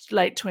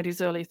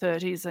 20s, early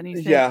 30s, and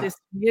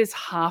he is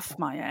half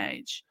my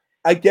age.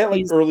 I get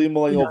like early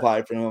millennial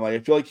vibe from him. Like, I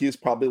feel like he's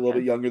probably a little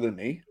bit younger than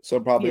me, so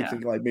I'm probably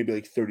thinking like maybe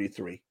like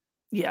 33.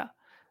 Yeah.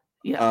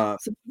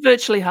 So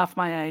virtually half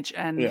my age,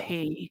 and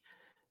he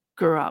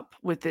grew up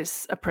with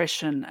this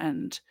oppression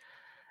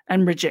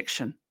and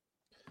rejection.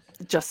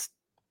 Just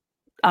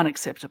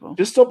unacceptable.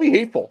 Just don't be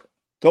hateful.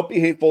 Don't be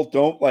hateful.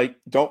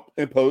 Don't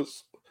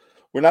impose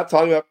we're not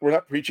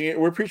preaching it.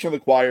 We're preaching to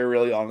the choir,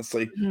 really,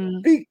 honestly.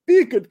 Mhm. Be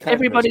a good, kind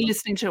Everybody person.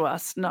 listening to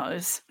us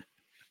knows.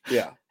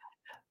 Yeah.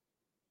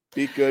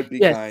 Be good, be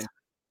Yes. kind.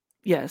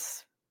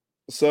 Yes.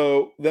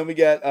 So then we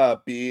get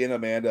B and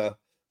Amanda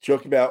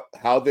joking about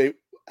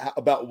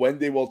about when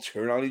they will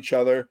turn on each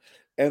other,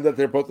 and that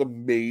they're both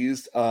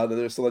amazed that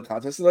they're still in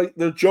contest. And, like,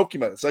 they're joking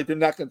about it. It's like they're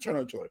not going to turn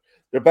on each other.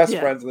 They're best Yeah.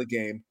 friends in the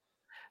game.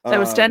 They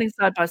were Um, standing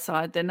side by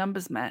side. Their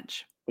numbers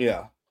match.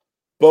 yeah,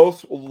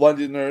 both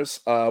Londoners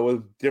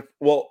with different.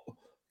 Well,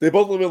 they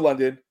both live in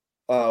London.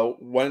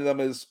 One of them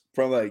is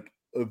from like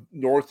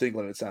North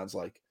England. It sounds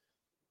like,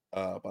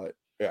 but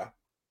yeah.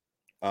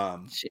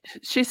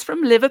 She's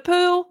from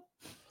Liverpool.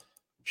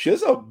 She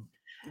has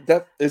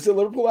is it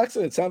Liverpool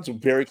accent? It sounds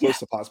very Yeah. close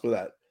to possibly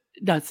that.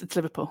 No, it's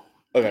Liverpool.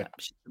 Okay. Yeah,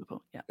 she's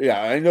Liverpool. Yeah.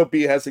 Yeah, I know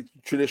B has a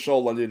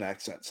traditional London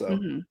accent, so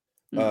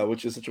Mm.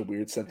 which is such a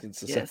weird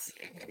sentence to Yes.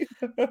 say.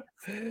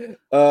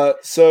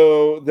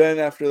 So then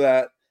after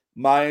that,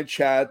 Maya and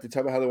Chad, they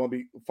talk about how they want to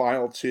be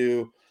final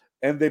two,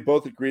 and they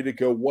both agree to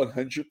go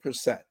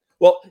 100%.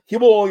 Well, he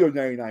will only go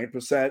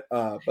 99%,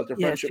 but their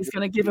Yes, friendship he's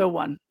gonna give her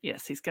 1.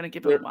 Yes, he's gonna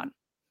give her their 1.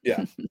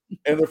 yeah.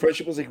 And their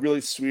friendship was, like,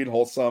 really sweet and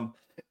wholesome.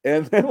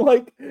 And then,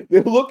 like,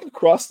 they look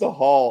across the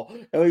hall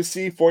and they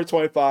see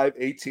 425,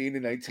 18,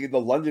 and 19, the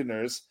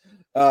Londoners,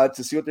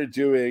 to see what they're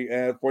doing.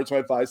 And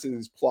 425 says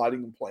he's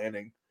plotting and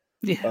planning.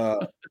 Yeah.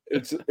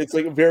 It's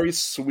like very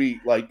sweet.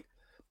 Like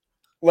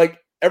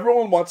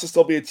everyone wants to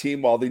still be a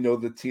team while they know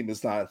the team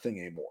is not a thing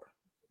anymore.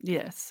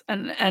 Yes,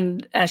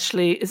 and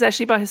Ashley is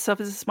Ashley by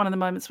herself? Is this one of the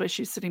moments where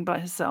she's sitting by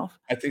herself?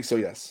 I think so,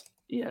 yes.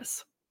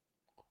 Yes.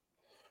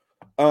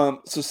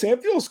 So Sam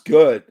feels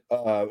good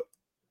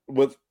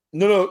with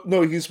no,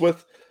 he's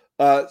with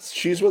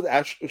she's with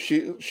Ash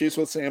she's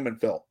with Sam and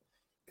Phil.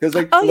 Because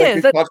Oh, yeah,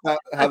 they that's talk about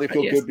how they right,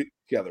 feel yes. good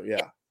together,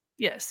 yeah.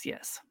 Yes,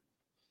 yes.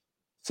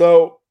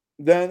 So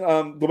then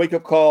the wake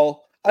up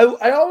call.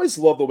 I always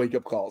love the wake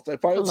up calls. I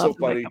find I it so love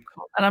the funny. wake-up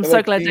call, and I'm And, so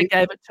like, glad they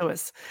gave it to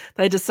us.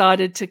 They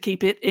decided to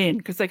keep it in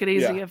because they could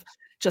easily Yeah. have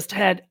just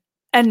had,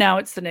 "And now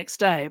it's the next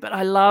day," but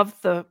I love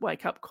the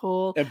wake-up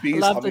call. And I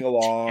B's love humming the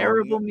along.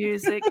 terrible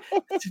music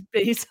to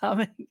Bees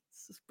humming.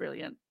 This is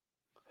brilliant.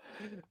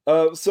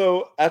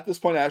 So at this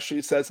point,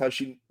 Ashley says how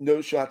she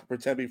knows she'll have to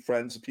pretend to be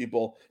friends with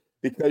people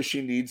because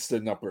she needs the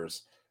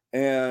numbers.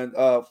 And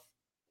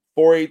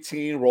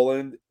 418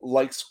 Roland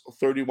likes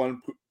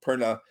 31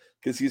 Perna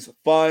because he's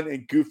fun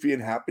and goofy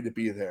and happy to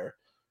be there.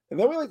 And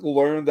then we like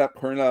learn that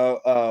Perna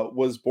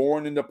was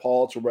born in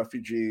Nepal to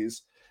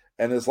refugees,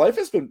 and his life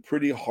has been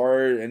pretty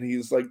hard. And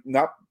he's like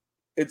not.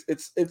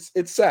 It's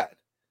sad.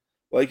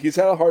 Like he's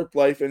had a hard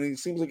life, and he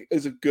seems like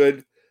he's a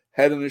good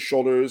head on his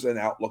shoulders and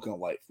outlook on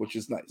life, which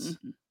is nice.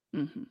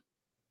 Mhm, mhm.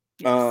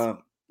 Yes.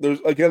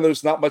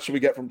 There's not much we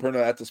get from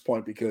Perna at this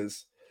point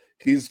because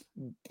he's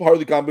part of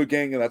the Gambu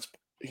gang, and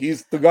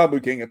he's the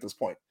Gambu gang at this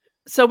point.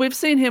 So we've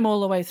seen him all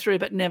the way through,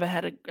 but never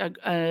had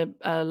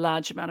a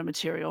large amount of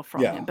material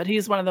from Yeah. him. But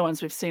he's one of the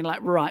ones we've seen like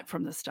right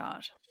from the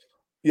start.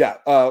 Yeah,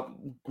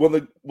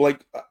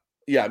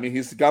 yeah, I mean,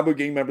 he's the Gambu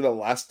gang member that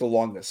lasts the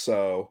longest.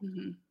 So,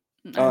 Mhm.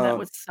 And that um,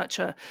 was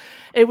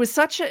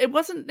it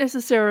wasn't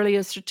necessarily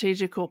a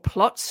strategic or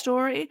plot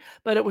story,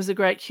 but it was a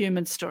great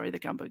human story, the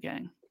Gumbo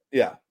Gang.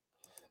 yeah.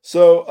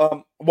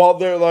 So, while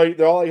they're all like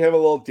have a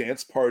little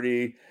dance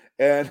party,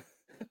 and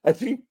I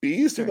think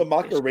B's do the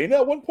Very cute. Macarena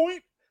at one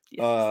point.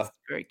 Yes,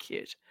 very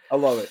cute. I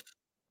love it.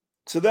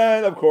 So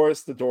then, of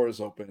course, the door is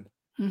open.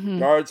 Mhm,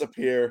 Guards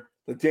appear.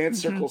 The dance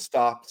mhm. circle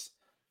stops,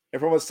 and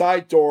from a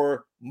side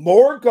door,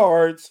 more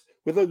guards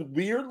with a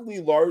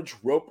weirdly large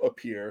rope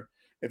appear.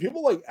 And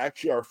people like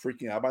actually are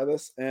freaking out by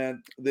this,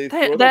 and they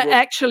throw the They're rope.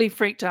 actually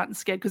freaked out and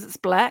scared because it's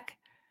black.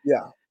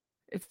 Yeah,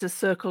 It's a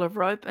circle of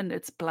rope and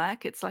it's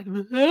black. It's like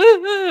you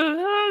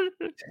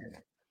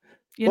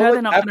well, know like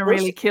they're not at gonna first,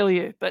 really kill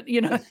you, but you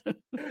know.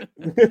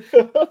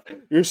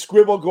 your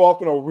squib will go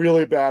off in a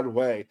really bad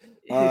way.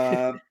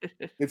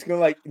 It's gonna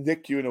like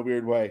nick you in a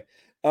weird way.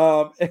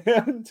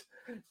 And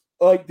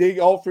like they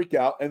all freak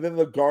out, and then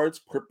the guards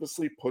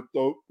purposely put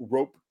the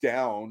rope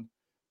down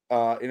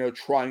in a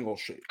triangle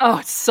shape. Oh,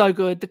 it's so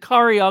good. The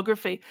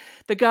choreography.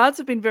 The guards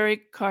have been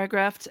very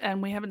choreographed,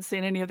 and we haven't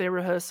seen any of their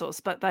rehearsals,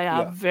 but they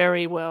are Yeah,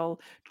 very well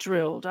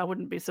drilled. I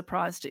wouldn't be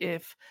surprised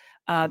if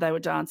they were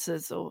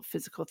dancers or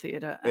physical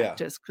theatre yeah,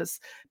 actors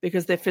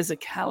because their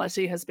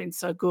physicality has been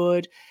so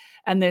good,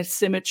 and their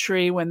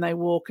symmetry when they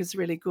walk is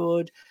really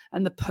good,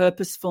 and the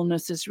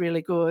purposefulness is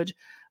really good.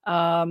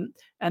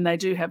 And they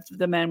do have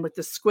the man with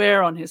the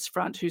square on his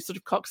front who sort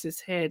of cocks his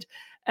head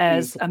he's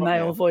as the a front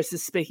male man, voice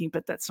is speaking,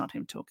 but that's not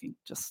him talking.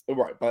 Just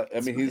right? But I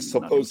it's mean, not he's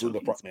him supposedly the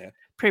talking. front It's man.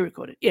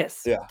 pre-recorded,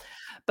 yes. Yeah,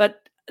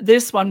 But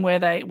this one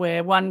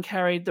where one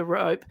carried the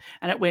rope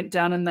and it went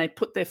down and they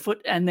put their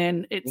foot and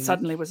then it mhm.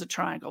 suddenly was a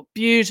triangle.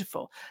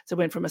 Beautiful. So it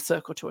went from a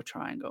circle to a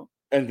triangle.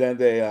 And then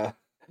they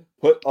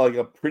put like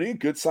a pretty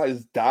good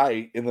sized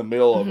die in the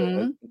middle of it.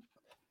 Mhm.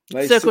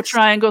 Nice Circle, six.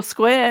 triangle,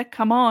 square.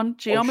 Come on, Oh shit!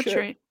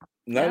 geometry.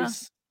 Yeah.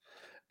 Nice.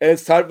 And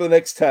it's time for the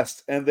next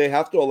test, and they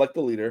have to elect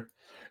the leader.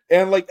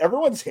 And like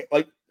everyone's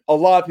like a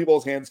lot of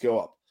people's hands go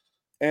up,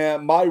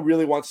 and Mai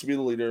really wants to be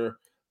the leader.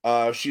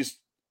 She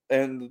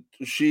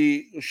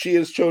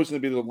has chosen to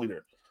be the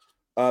leader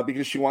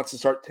because she wants to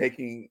start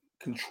taking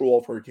control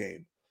of her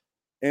game.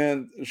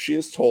 And she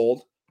is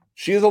told,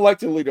 she is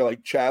elected leader,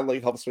 like Chad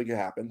like helps make it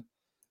happen.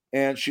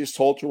 And she's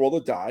told to roll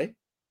the die.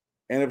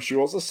 And if she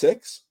rolls a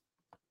 6,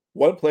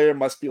 one player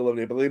must be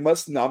eliminated, but they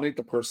must nominate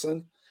the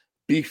person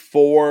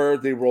before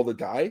they roll the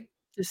die.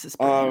 This is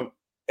brilliant.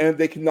 And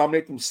they can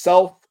nominate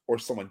themselves or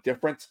someone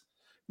different.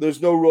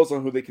 There's no rules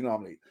on who they can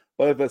nominate.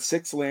 But if a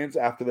 6 lands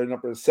after their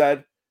number is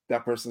said,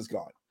 that person's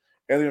gone.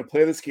 And they're going to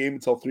play this game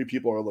until 3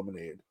 people are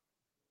eliminated.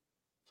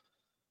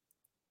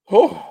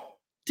 Oh.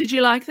 Did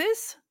you like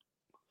this?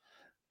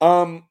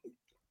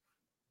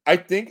 I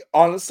think,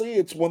 honestly,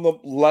 it's one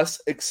of the less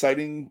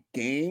exciting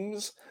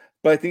games,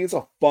 but I think it's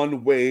a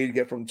fun way to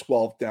get from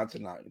 12 down to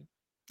 9.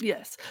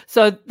 Yes.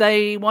 So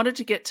they wanted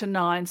to get to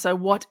 9. So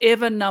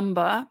whatever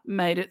number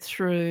made it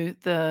through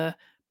the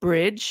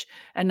bridge.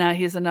 And now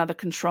here's another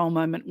control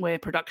moment where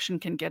production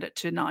can get it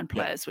to 9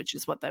 players, which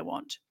is what they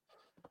want.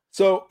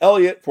 So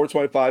Elliot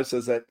 425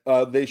 says that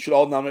they should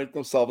all nominate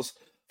themselves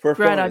for a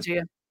great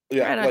idea.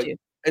 Yeah, great idea.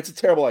 It's a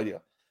terrible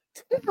idea.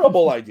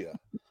 Terrible idea.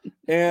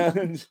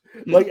 And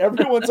like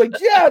everyone's like,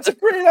 yeah, it's a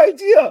great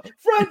idea.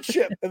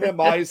 Friendship. And then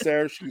Mai's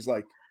there. She's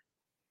like,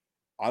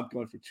 I'm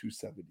going for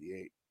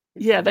 278.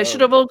 Yeah, they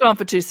should have all gone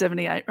for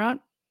 278, right?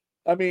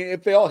 I mean,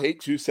 if they all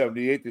hate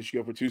 278, they should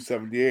go for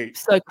 278.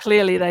 So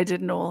clearly they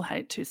didn't all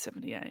hate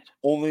 278.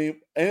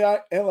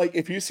 And like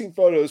if you've seen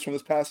photos from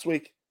this past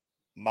week,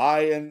 Mai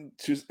and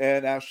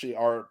Ashley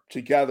are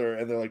together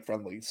and they're like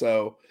friendly.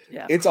 So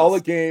yeah, it's all a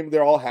game.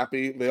 They're all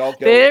happy.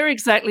 They're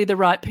exactly the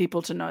right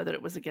people to know that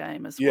it was a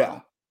game as well.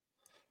 Yeah.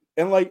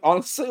 And like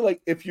honestly,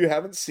 like if you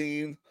haven't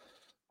seen,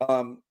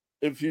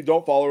 if you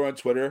don't follow her on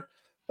Twitter,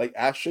 like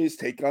Ashley's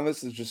take on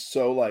this is just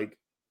so like,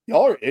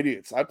 y'all are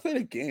idiots. I played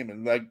a game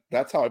and like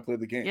that's how I played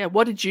the game. Yeah,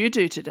 what did you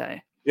do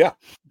today? Yeah.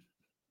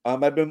 I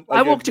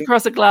walked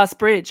across a glass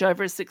bridge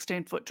over a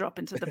 16-foot drop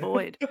into the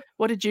void.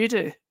 What did you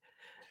do?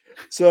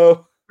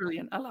 So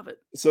brilliant. I love it.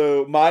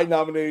 So Mai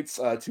nominates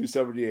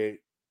 278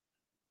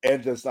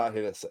 and does not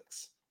hit a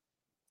 6.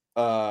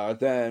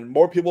 Then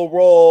more people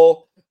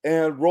roll,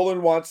 and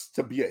Roland wants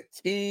to be a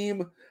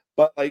team,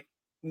 but like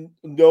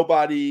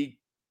nobody's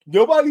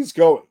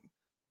going.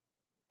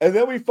 And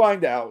then we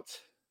find out,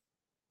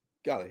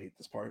 God, I hate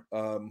this part.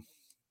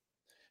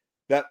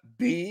 That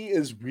B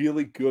is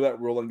really good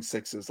at rolling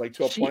 6s, like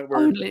to a point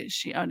where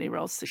she only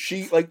rolls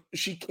 6s.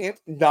 She can't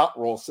not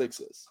roll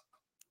 6s.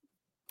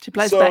 She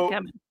plays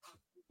backgammon.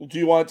 Do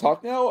you want to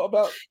talk now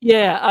about?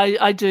 Yeah,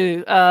 I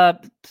do.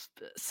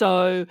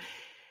 So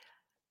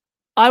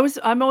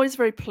I'm always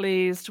very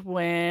pleased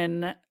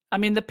when, I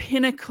mean, the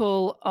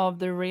pinnacle of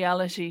the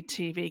reality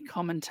TV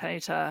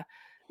commentator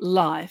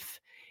life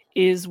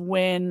is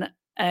when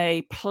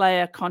a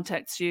player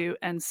contacts you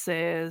and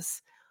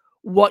says,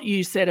 what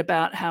you said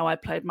about how I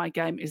played my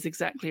game is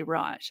exactly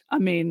right. I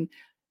mean,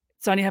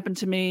 it's only happened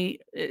to me.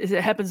 It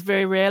happens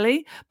very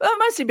rarely, but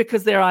mostly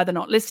because they're either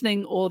not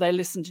listening or they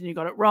listened and you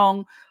got it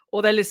wrong,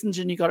 or they listened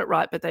and you got it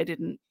right, but they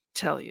didn't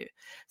tell you.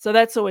 So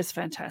that's always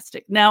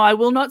fantastic. Now, I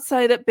will not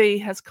say that B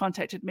has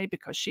contacted me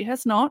because she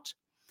has not.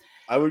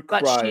 I would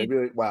cry. I'd be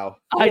like, wow.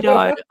 I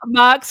know.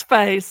 Mark's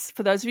face,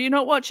 for those of you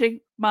not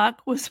watching, Mark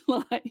was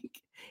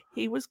like,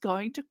 he was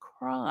going to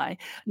cry.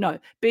 No,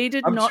 B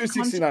did not.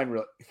 269,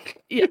 really.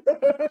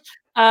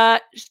 Yeah.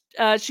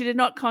 She did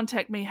not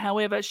contact me.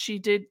 However, she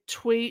did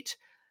tweet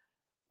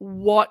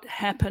what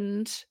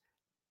happened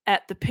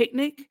at the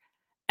picnic,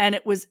 and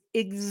it was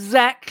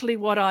exactly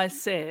what I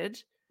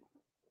said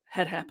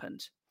had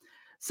happened.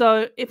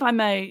 So if I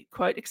may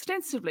quote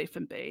extensively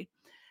from B,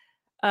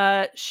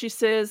 she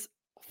says,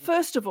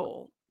 first of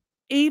all,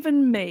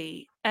 even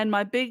me and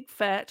my big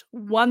fat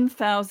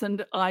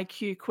 1000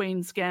 IQ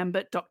Queen's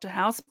Gambit Dr.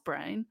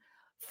 Housebrain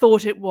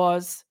thought it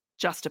was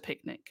just a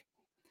picnic.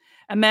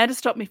 Amanda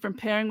stopped me from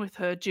pairing with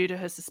her due to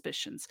her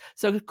suspicions.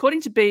 So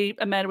according to B,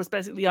 Amanda was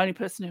basically the only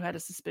person who had a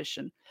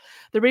suspicion.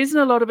 The reason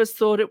a lot of us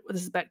thought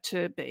this is back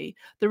to B,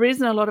 the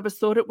reason a lot of us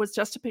thought it was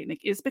just a picnic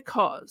is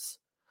because,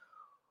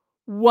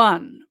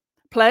 1,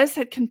 players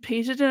had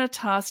competed in a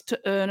task to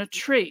earn a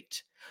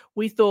treat.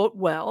 We thought,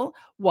 well,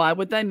 why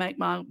would they make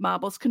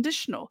marbles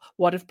conditional?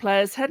 What if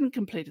players hadn't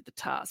completed the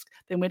task?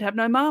 Then we'd have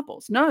no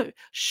marbles. No,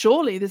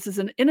 surely this is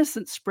an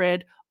innocent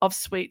spread of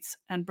sweets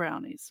and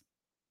brownies.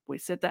 We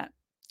said that.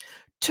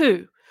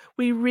 2,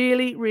 we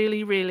really,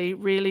 really, really,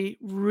 really,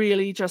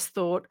 really just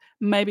thought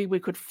maybe we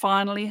could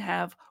finally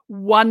have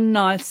one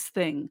nice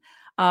thing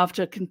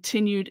after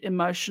continued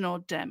emotional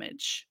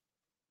damage.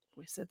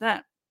 We said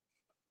that.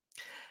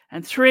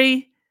 And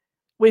 3,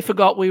 we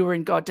forgot we were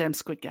in goddamn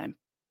Squid Game.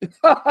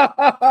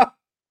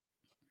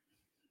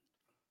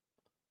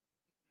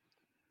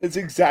 It's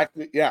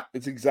exactly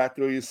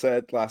what you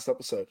said last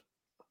episode.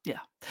 Yeah.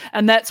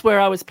 And that's where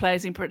I was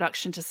praising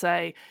production to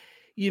say,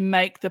 you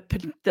make the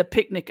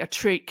picnic a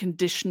treat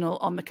conditional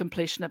on the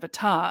completion of a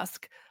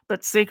task,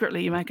 but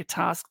secretly you make a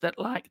task that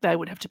like they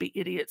would have to be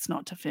idiots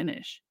not to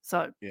finish.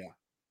 So yeah.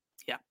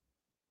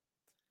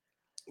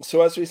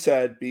 So as we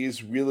said, B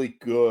is really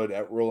good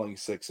at rolling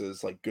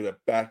sixes, like good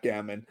at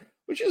backgammon,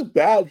 which is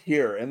bad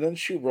here. And then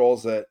she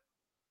rolls it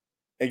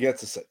and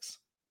gets a 6.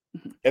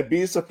 Mhm. And B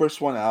is the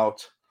first one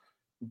out.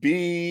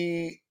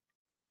 B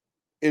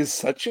is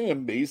such an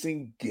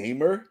amazing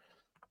gamer,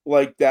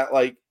 like that.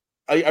 Like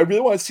I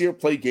really want to see her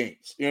play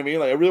games. You know what I mean?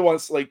 Like I really want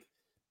to like.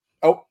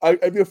 Oh,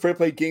 I'd be afraid to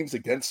play games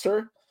against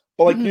her.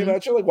 But like, can you Mhm.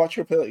 imagine like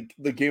watching her play like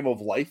the game of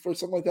life or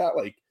something like that?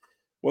 Like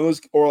one of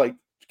those, or like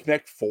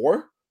Connect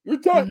Four. You're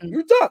done. Mhm.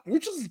 You're done. You're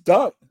just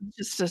done.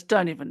 Just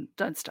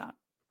don't start.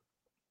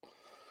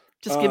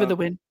 Just give her Um, the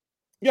win.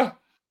 yeah,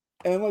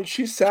 and like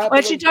she's sad, Well, but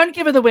actually, like don't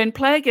give her the win.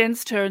 Play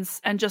against her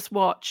and just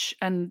watch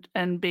and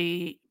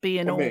be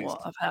in awe amazed.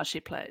 of how she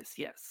plays.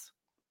 Yes.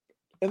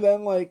 And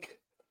then like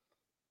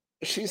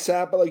she's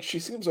sad, but like she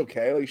seems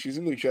okay. Like she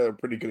seems like she had a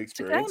pretty good It's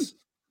a game. experience.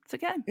 It's a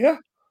game. Yeah.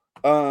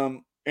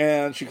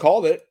 And she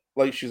called it.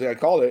 Like she's like, I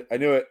called it. I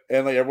knew it.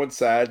 And like everyone's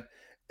sad.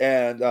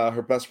 And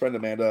her best friend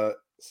Amanda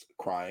is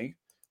crying,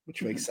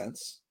 which makes Mhm.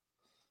 sense.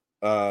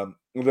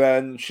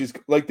 Then she's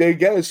like they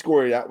get a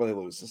score out when they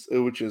lose,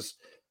 which is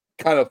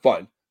kind of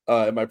fun,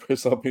 in my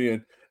personal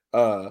opinion.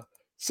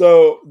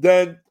 So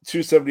then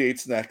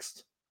 278's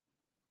next.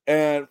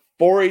 And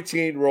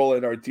 418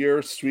 Roland, our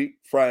dear sweet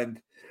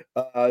friend,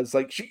 is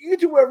like, you can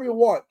do whatever you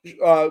want.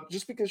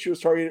 Just because she was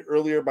targeted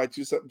earlier by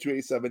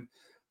 287,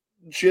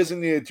 she doesn't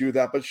need to do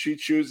that, but she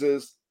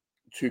chooses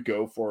to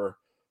go for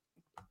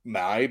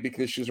Mai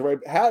because she's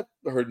already had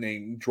her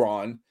name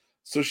drawn.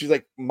 So she's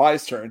like,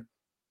 Mai's turn.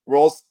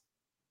 Rolls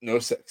no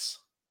 6.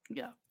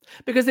 Yeah.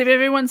 Because if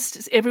everyone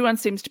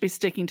seems to be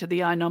sticking to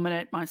the I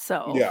nominate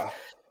myself, Yeah.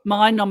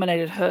 mine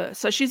nominated her.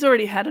 So she's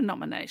already had a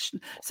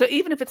nomination. So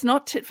even if it's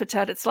not tit for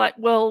tat, it's like,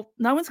 well,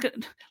 no one's going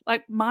to,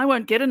 like, Mai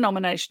won't get a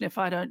nomination if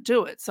I don't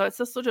do it. So it's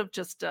a sort of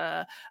just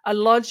a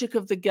logic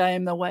of the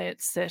game, the way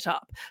it's set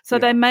up. So Yeah.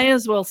 they may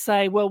as well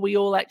say, well, we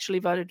all actually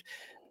voted,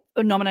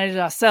 nominated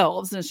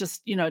ourselves. And it's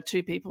just,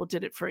 two people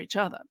did it for each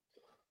other.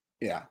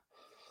 Yeah.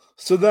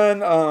 So then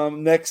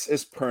next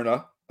is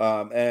Perna.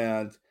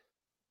 And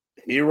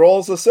he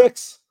rolls a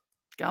 6.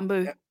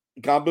 Gumbo.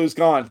 Gambu's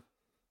gone.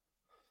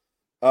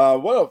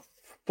 What a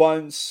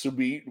fun,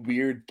 sweet,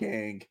 weird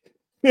gang.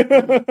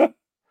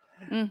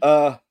 Mm.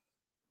 uh,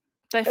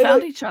 They and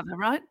found each other,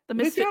 right? The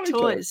they Misfit found each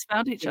other. Toys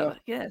found each Yeah, other.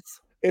 Yes.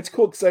 it's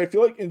cool because I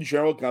feel like in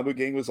general, Gambu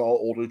gang was all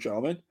older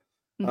gentlemen,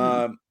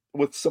 Hmm.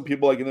 with some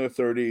people like in their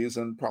 30s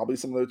and probably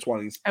some of their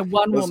 20s. And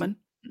one Was woman.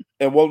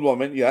 and one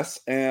woman, yes,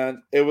 and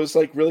it was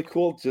like really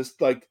cool. Just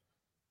like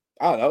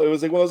I don't know, it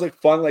was like one of those like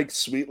fun, like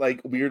sweet,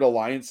 like weird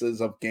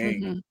alliances of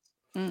gang.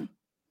 Mhm.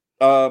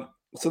 Mm.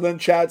 So then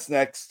Chad's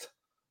next.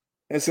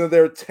 And so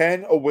they're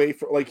 10 away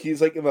from like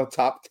he's like in the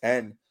top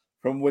 10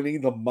 from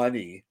winning the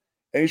money.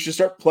 And he should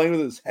start playing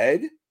with his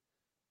head,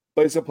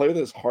 but he's gonna play with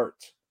his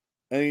heart.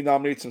 And he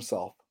nominates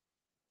himself.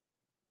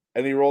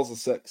 And he rolls a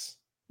 6.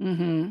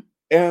 Mhm.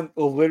 And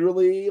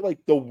literally, like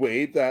the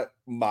way that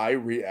Mai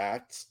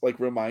reacts, like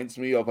reminds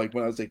me of like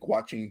when I was like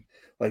watching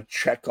like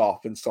Chekhov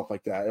and stuff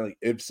like that, and like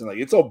Ibsen. Like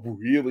it's a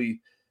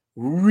really,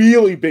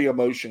 really big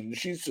emotion.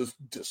 She's just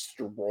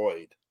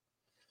destroyed.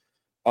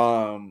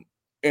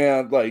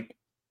 And like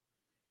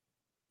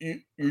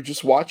you're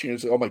just watching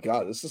and say, "Oh my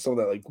god, this is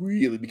someone that like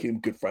really became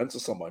good friends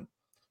with someone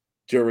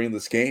during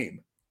this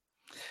game."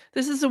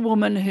 This is a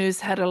woman who's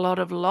had a lot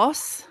of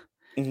loss.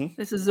 Mhm.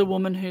 This is a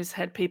woman who's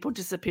had people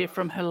disappear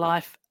from her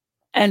life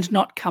and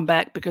not come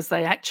back because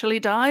they actually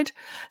died.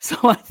 So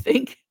I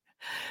think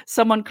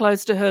someone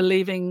close to her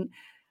leaving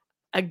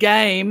a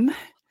game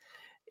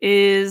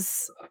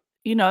is,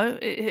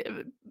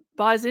 it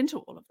buys into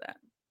all of that.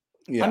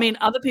 I Yeah, mean,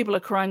 other people are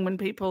crying when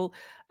people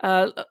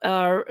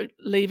are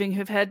leaving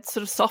who've had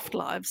sort of soft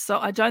lives. So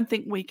I don't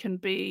think we can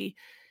be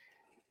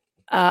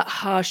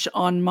harsh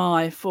on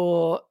Mai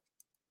for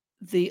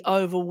the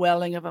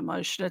overwhelming of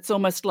emotion. It's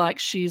almost like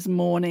she's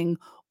mourning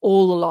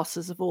all the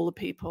losses of all the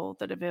people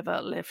that have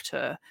ever left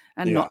her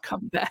and yeah. not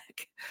come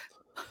back.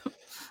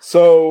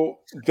 So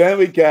then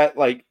we get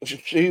like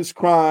she's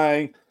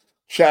crying,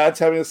 Chad's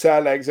having a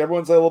sad eggs.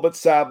 Everyone's a little bit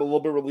sad, but a little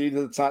bit relieved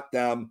that it's not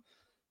them.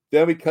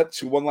 Then we cut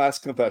to one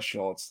last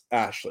confessional. It's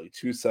Ashley,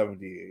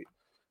 278.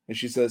 And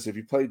she says, if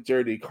you play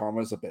dirty,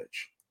 karma's a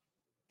bitch.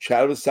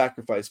 Chad was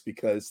sacrificed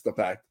because the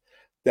fact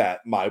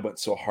that Mai went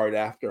so hard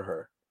after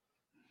her.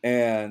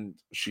 And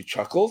she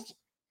chuckled,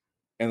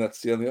 and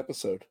that's the end of the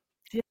episode.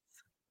 Yes.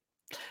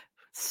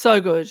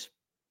 So good.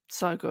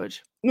 So good.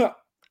 No,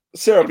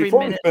 Sarah, Every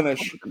before we minute.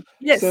 finish,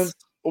 Yes. since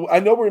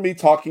I know we're going to be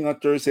talking on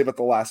Thursday about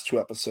the last 2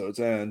 episodes,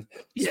 and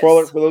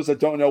spoiler Yes. for those that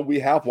don't know, we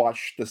have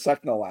watched the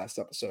second to last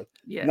episode,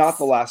 not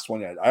the Yes. last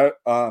one yet.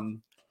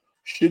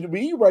 Should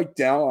we write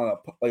down on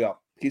a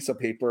piece of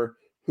paper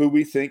who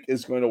we think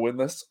is going to win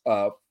this,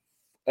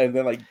 and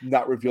then like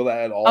not reveal that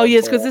at Oh, all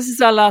yes, because until this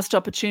is our last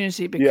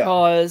opportunity yeah,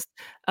 because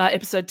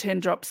episode 10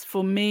 drops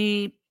for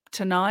me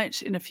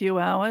tonight in a few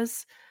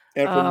hours.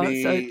 and for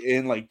So, me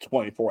in like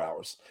 24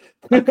 hours.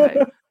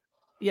 okay.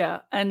 Yeah.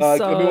 And Give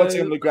me 1 second. so,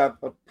 Let me grab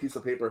a piece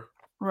of paper.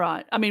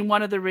 right. I mean,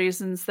 one of the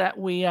reasons that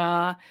we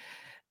are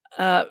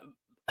uh,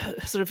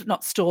 sort of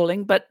not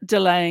stalling, but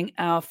delaying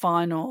our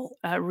final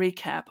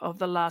recap of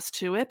the last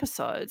 2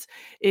 episodes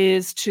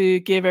is to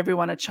give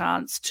everyone a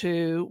chance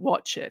to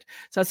watch it.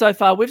 So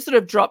far we've sort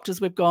of dropped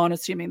as we've gone,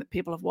 assuming that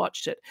people have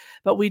watched it,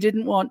 but we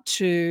didn't want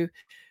to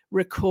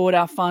record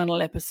our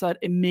final episode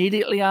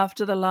immediately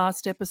after the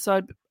last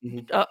episode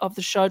of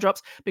the show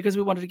drops, because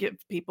we wanted to give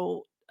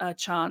people a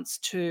chance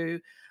to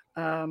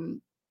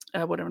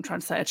what am I trying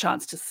to say? A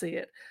chance to see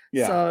it.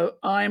 Yeah. So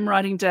I'm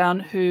writing down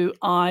who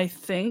I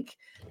think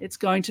it's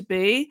going to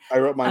be. I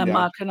wrote mine down.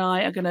 Mark and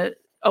I are going to.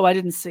 Oh, I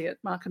didn't see it.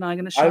 Mark and I are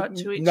going to show it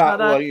to each not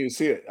other. letting you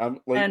see it. I'm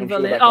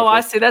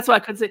I see. That's why I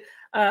couldn't see.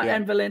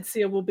 And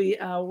Valencia will be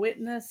our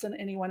witness, and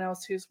anyone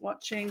else who's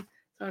watching.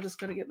 So I just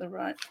got to get the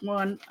right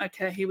one.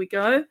 Okay, here we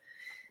go.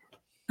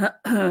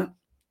 I'm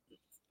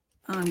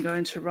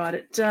going to write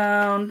it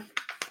down.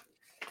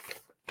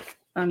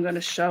 I'm going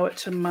to show it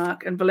to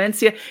Mark and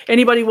Valencia.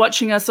 Anybody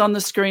watching us on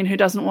the screen who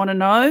doesn't want to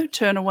know,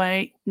 turn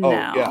away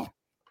now. Oh, yeah.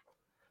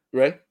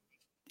 Right?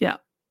 Yeah.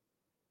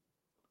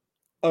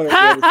 All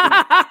right,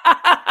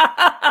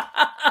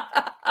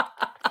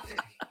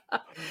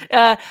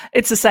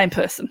 it's the same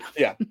person.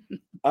 Yeah.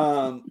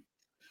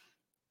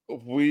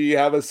 We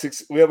have a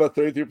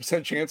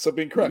 33% chance of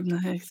being correct.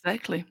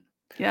 Exactly.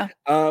 Yeah.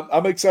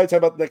 I'm excited to talk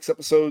about the next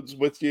episodes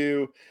with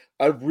you.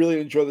 I really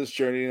enjoy this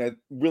journey, and I'm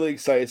really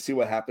excited to see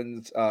what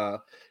happens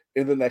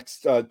in the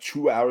next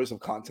 2 hours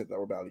of content that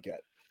we're about to get.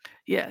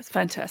 Yeah, it's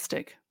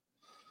fantastic.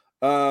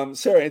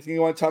 Sarah, anything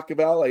you want to talk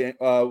about? Like,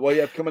 what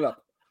you have coming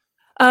up?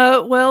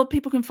 Well,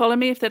 people can follow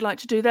me if they'd like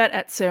to do that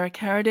at Sarah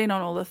Carradine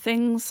on all the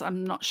things.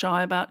 I'm not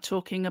shy about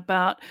talking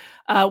about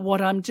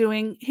what I'm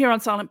doing here on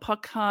Silent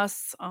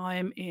Podcasts.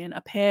 I'm in a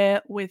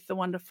pair with the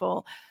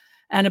wonderful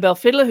Annabelle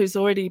Fiddler, who's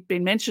already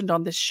been mentioned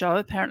on this show.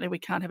 Apparently, we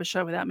can't have a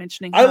show without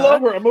mentioning her. I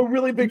love her. I'm a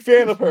really big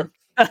fan of her.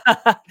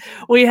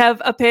 We have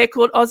a pair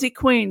called Aussie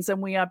Queens,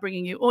 and we are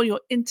bringing you all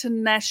your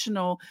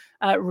international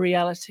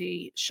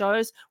reality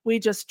shows. We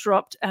just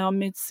dropped our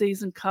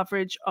mid-season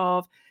coverage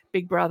of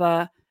Big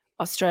Brother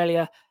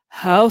Australia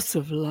House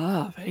of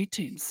Love,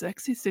 18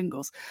 sexy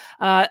singles.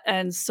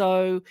 And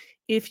so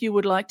if you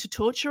would like to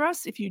torture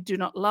us, if you do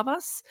not love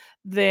us,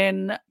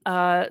 then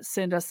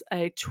send us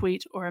a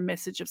tweet or a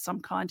message of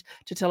some kind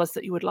to tell us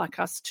that you would like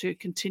us to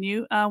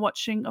continue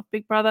watching of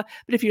Big Brother.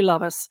 But if you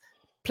love us,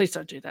 please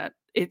don't do that.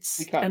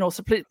 And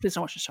also please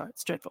don't watch the show.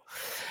 It's dreadful.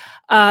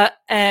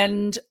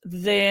 And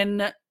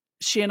then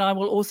she and I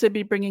will also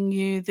be bringing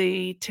you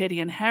the Teddy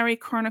and Harry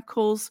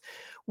Chronicles.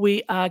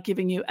 We are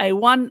giving you a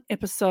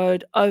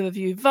 1-episode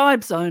overview,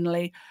 vibes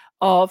only,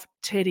 of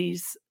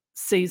Teddy's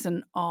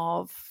season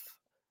of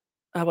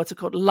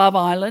Love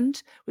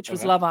Island, which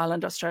was Love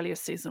Island Australia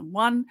season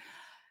 1.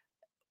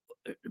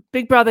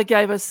 Big Brother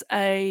gave us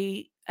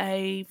a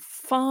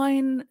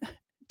fine,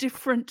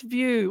 different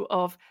view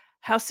of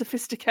how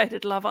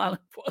sophisticated Love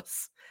Island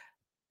was.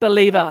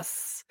 Believe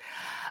us.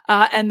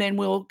 And then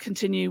we'll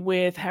continue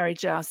with Harry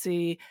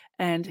Jousey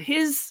and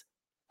his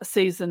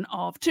season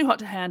of Too Hot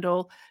to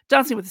Handle,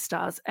 Dancing with the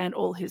Stars, and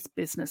all his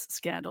business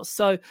scandals.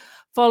 So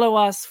follow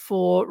us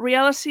for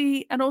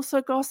reality and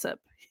also gossip.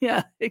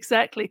 Yeah,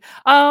 exactly.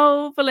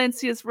 Oh,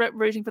 Valencia's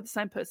rooting for the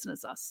same person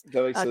as us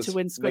to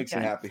win Squid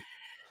Game. Happy.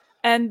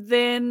 And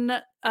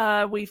then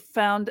we have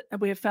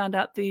found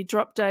out the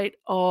drop date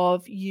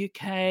of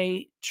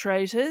UK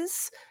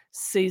Traitors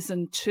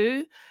season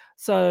 2.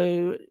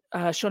 So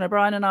Sean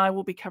O'Brien and I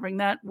will be covering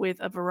that with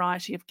a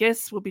variety of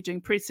guests. We'll be doing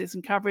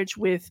pre-season coverage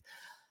with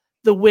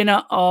the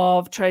winner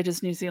of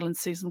Traitors New Zealand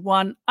season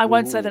 1. I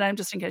won't say the name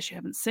just in case you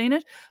haven't seen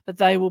it, but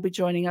they will be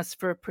joining us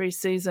for a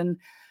pre-season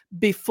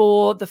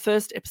before the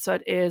first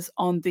episode airs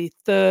on the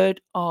 3rd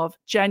of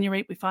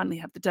January. We finally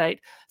have the date,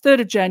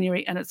 3rd of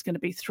January, and it's going to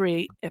be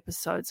 3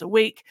 episodes a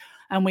week.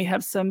 And we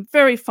have some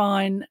very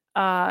fine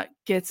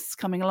guests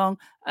coming along,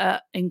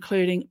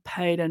 including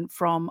Payden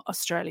from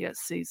Australia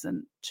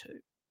season 2.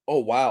 Oh,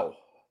 wow.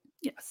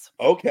 Yes.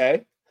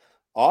 Okay.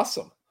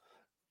 Awesome.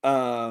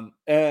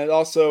 And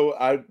also,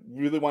 I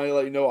really want to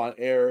let you know on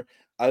air,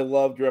 I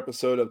loved your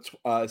episode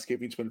of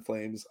Escaping Twin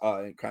Flames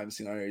in Crime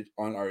Scene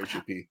on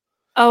RHP.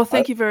 Oh,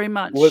 thank you very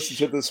much. Listened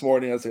to it this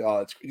morning. I was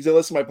like, it's because I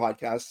listen to my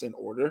podcasts in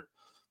order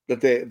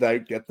that I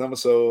get them.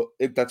 So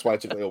that's why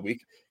it took like a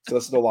week. So I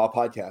listen to a lot of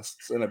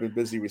podcasts, and I've been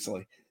busy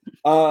recently.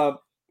 For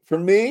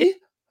me,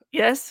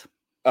 yes,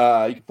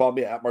 you can follow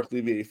me at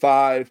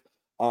MarkLevy85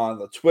 on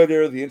the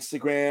Twitter, the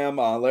Instagram,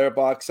 on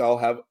Letterboxd. I'll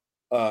have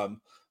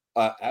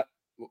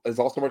is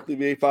also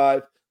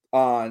MarkLevy85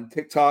 on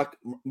TikTok.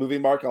 Movie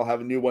Mark, I'll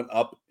have a new one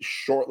up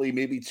shortly,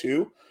 maybe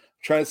 2.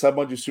 Trying to sub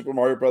one to Super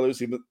Mario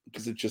Brothers even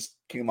because it just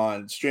came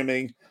on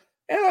streaming,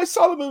 and I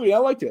saw the movie. I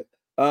liked it.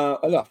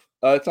 Enough.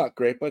 It's not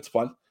great, but it's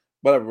fun.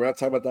 Whatever. We're not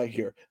talking about that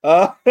here.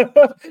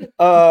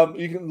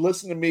 You can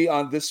listen to me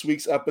on this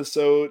week's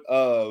episode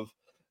of.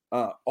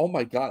 Oh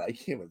my God, I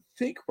can't even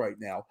think right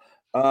now.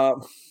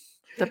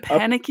 The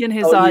panic in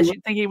his eyes.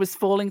 You'd think he was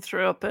falling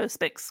through a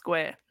perspex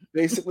square.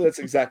 Basically, that's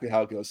exactly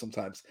how it goes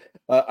sometimes.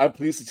 I'm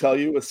pleased to tell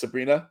you with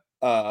Sabrina.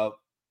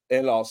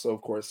 And also,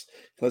 of course,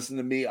 listen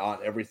to me on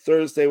every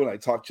Thursday when I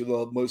talk to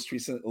the most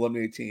recent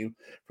eliminated team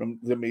from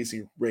the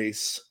Amazing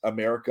Race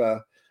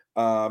America.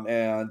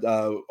 And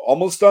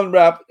almost done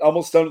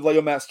with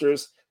Lego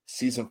Masters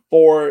Season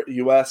 4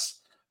 US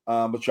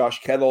with Josh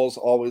Kettles.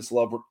 Always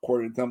love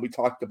recording them. We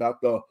talked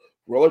about the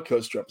roller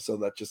coaster episode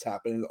that just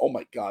happened. Oh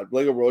my God,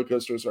 Lego roller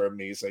coasters are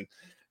amazing.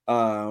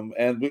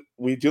 And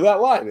we do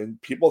that live,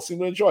 and people seem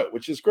to enjoy it,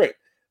 which is great.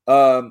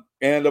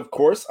 And of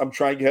course, I'm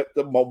trying to get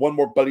one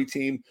more buddy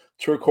team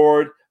to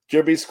record.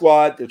 Jerby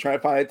Squad, they're trying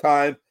to find a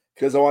time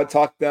because I want to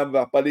talk to them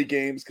about buddy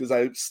games because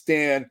I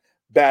stand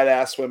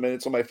badass women.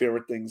 It's one of my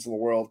favorite things in the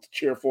world to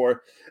cheer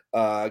for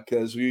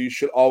because we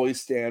should always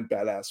stand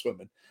badass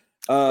women.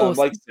 Awesome.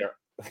 Like Sarah.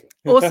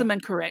 Awesome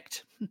and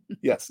correct.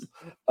 Yes.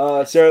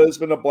 Sarah, it's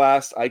been a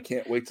blast. I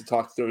can't wait to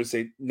talk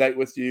Thursday night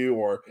with you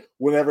or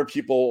whenever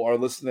people are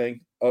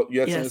listening. Oh, you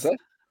had something to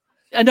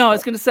say? No, I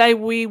was going to say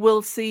we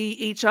will see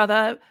each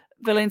other,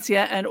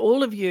 Valencia, and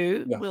all of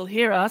you will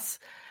hear us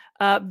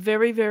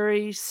very,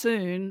 very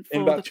soon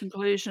for the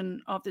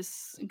conclusion of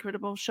this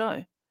incredible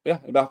show. Yeah,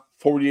 about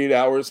 48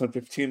 hours and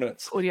 15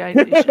 minutes. 48 hours.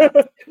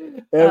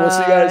 And we'll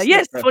see you guys.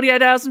 Yes,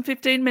 48 hours and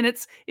 15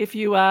 minutes. If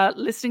you are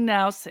listening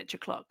now, set your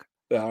clock.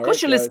 Of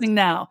course, you're listening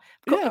now.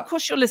 Of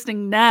course, you're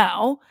listening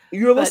now.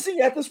 You're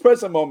listening at this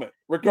present moment,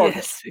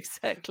 regardless. Yes,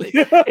 exactly.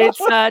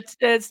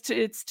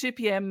 It's 2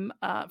 p.m.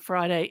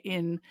 Friday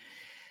in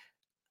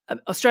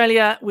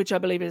Australia, which I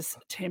believe is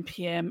 10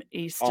 p.m.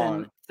 Eastern.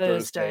 On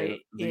Thursday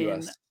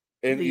in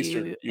the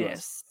Eastern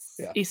US.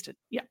 Yeah. Eastern.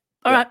 Yeah.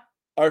 All right.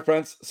 All right,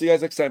 friends. See you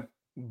guys next time.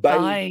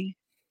 Bye.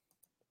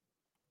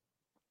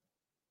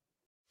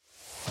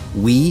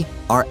 We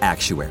are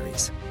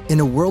actuaries. In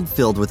a world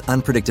filled with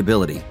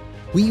unpredictability,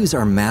 we use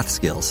our math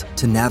skills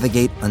to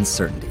navigate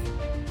uncertainty.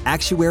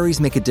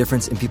 Actuaries make a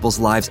difference in people's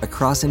lives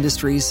across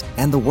industries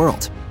and the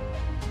world.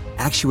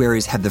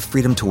 Actuaries have the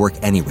freedom to work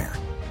anywhere,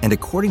 and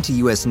according to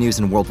U.S. News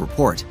 & World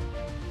Report,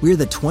 we're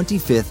the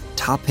 25th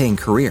top-paying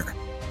career.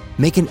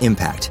 Make an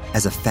impact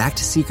as a fact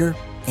seeker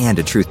and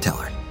a truth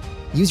teller.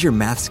 Use your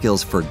math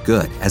skills for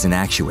good as an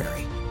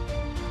actuary.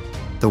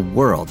 The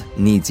world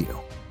needs you.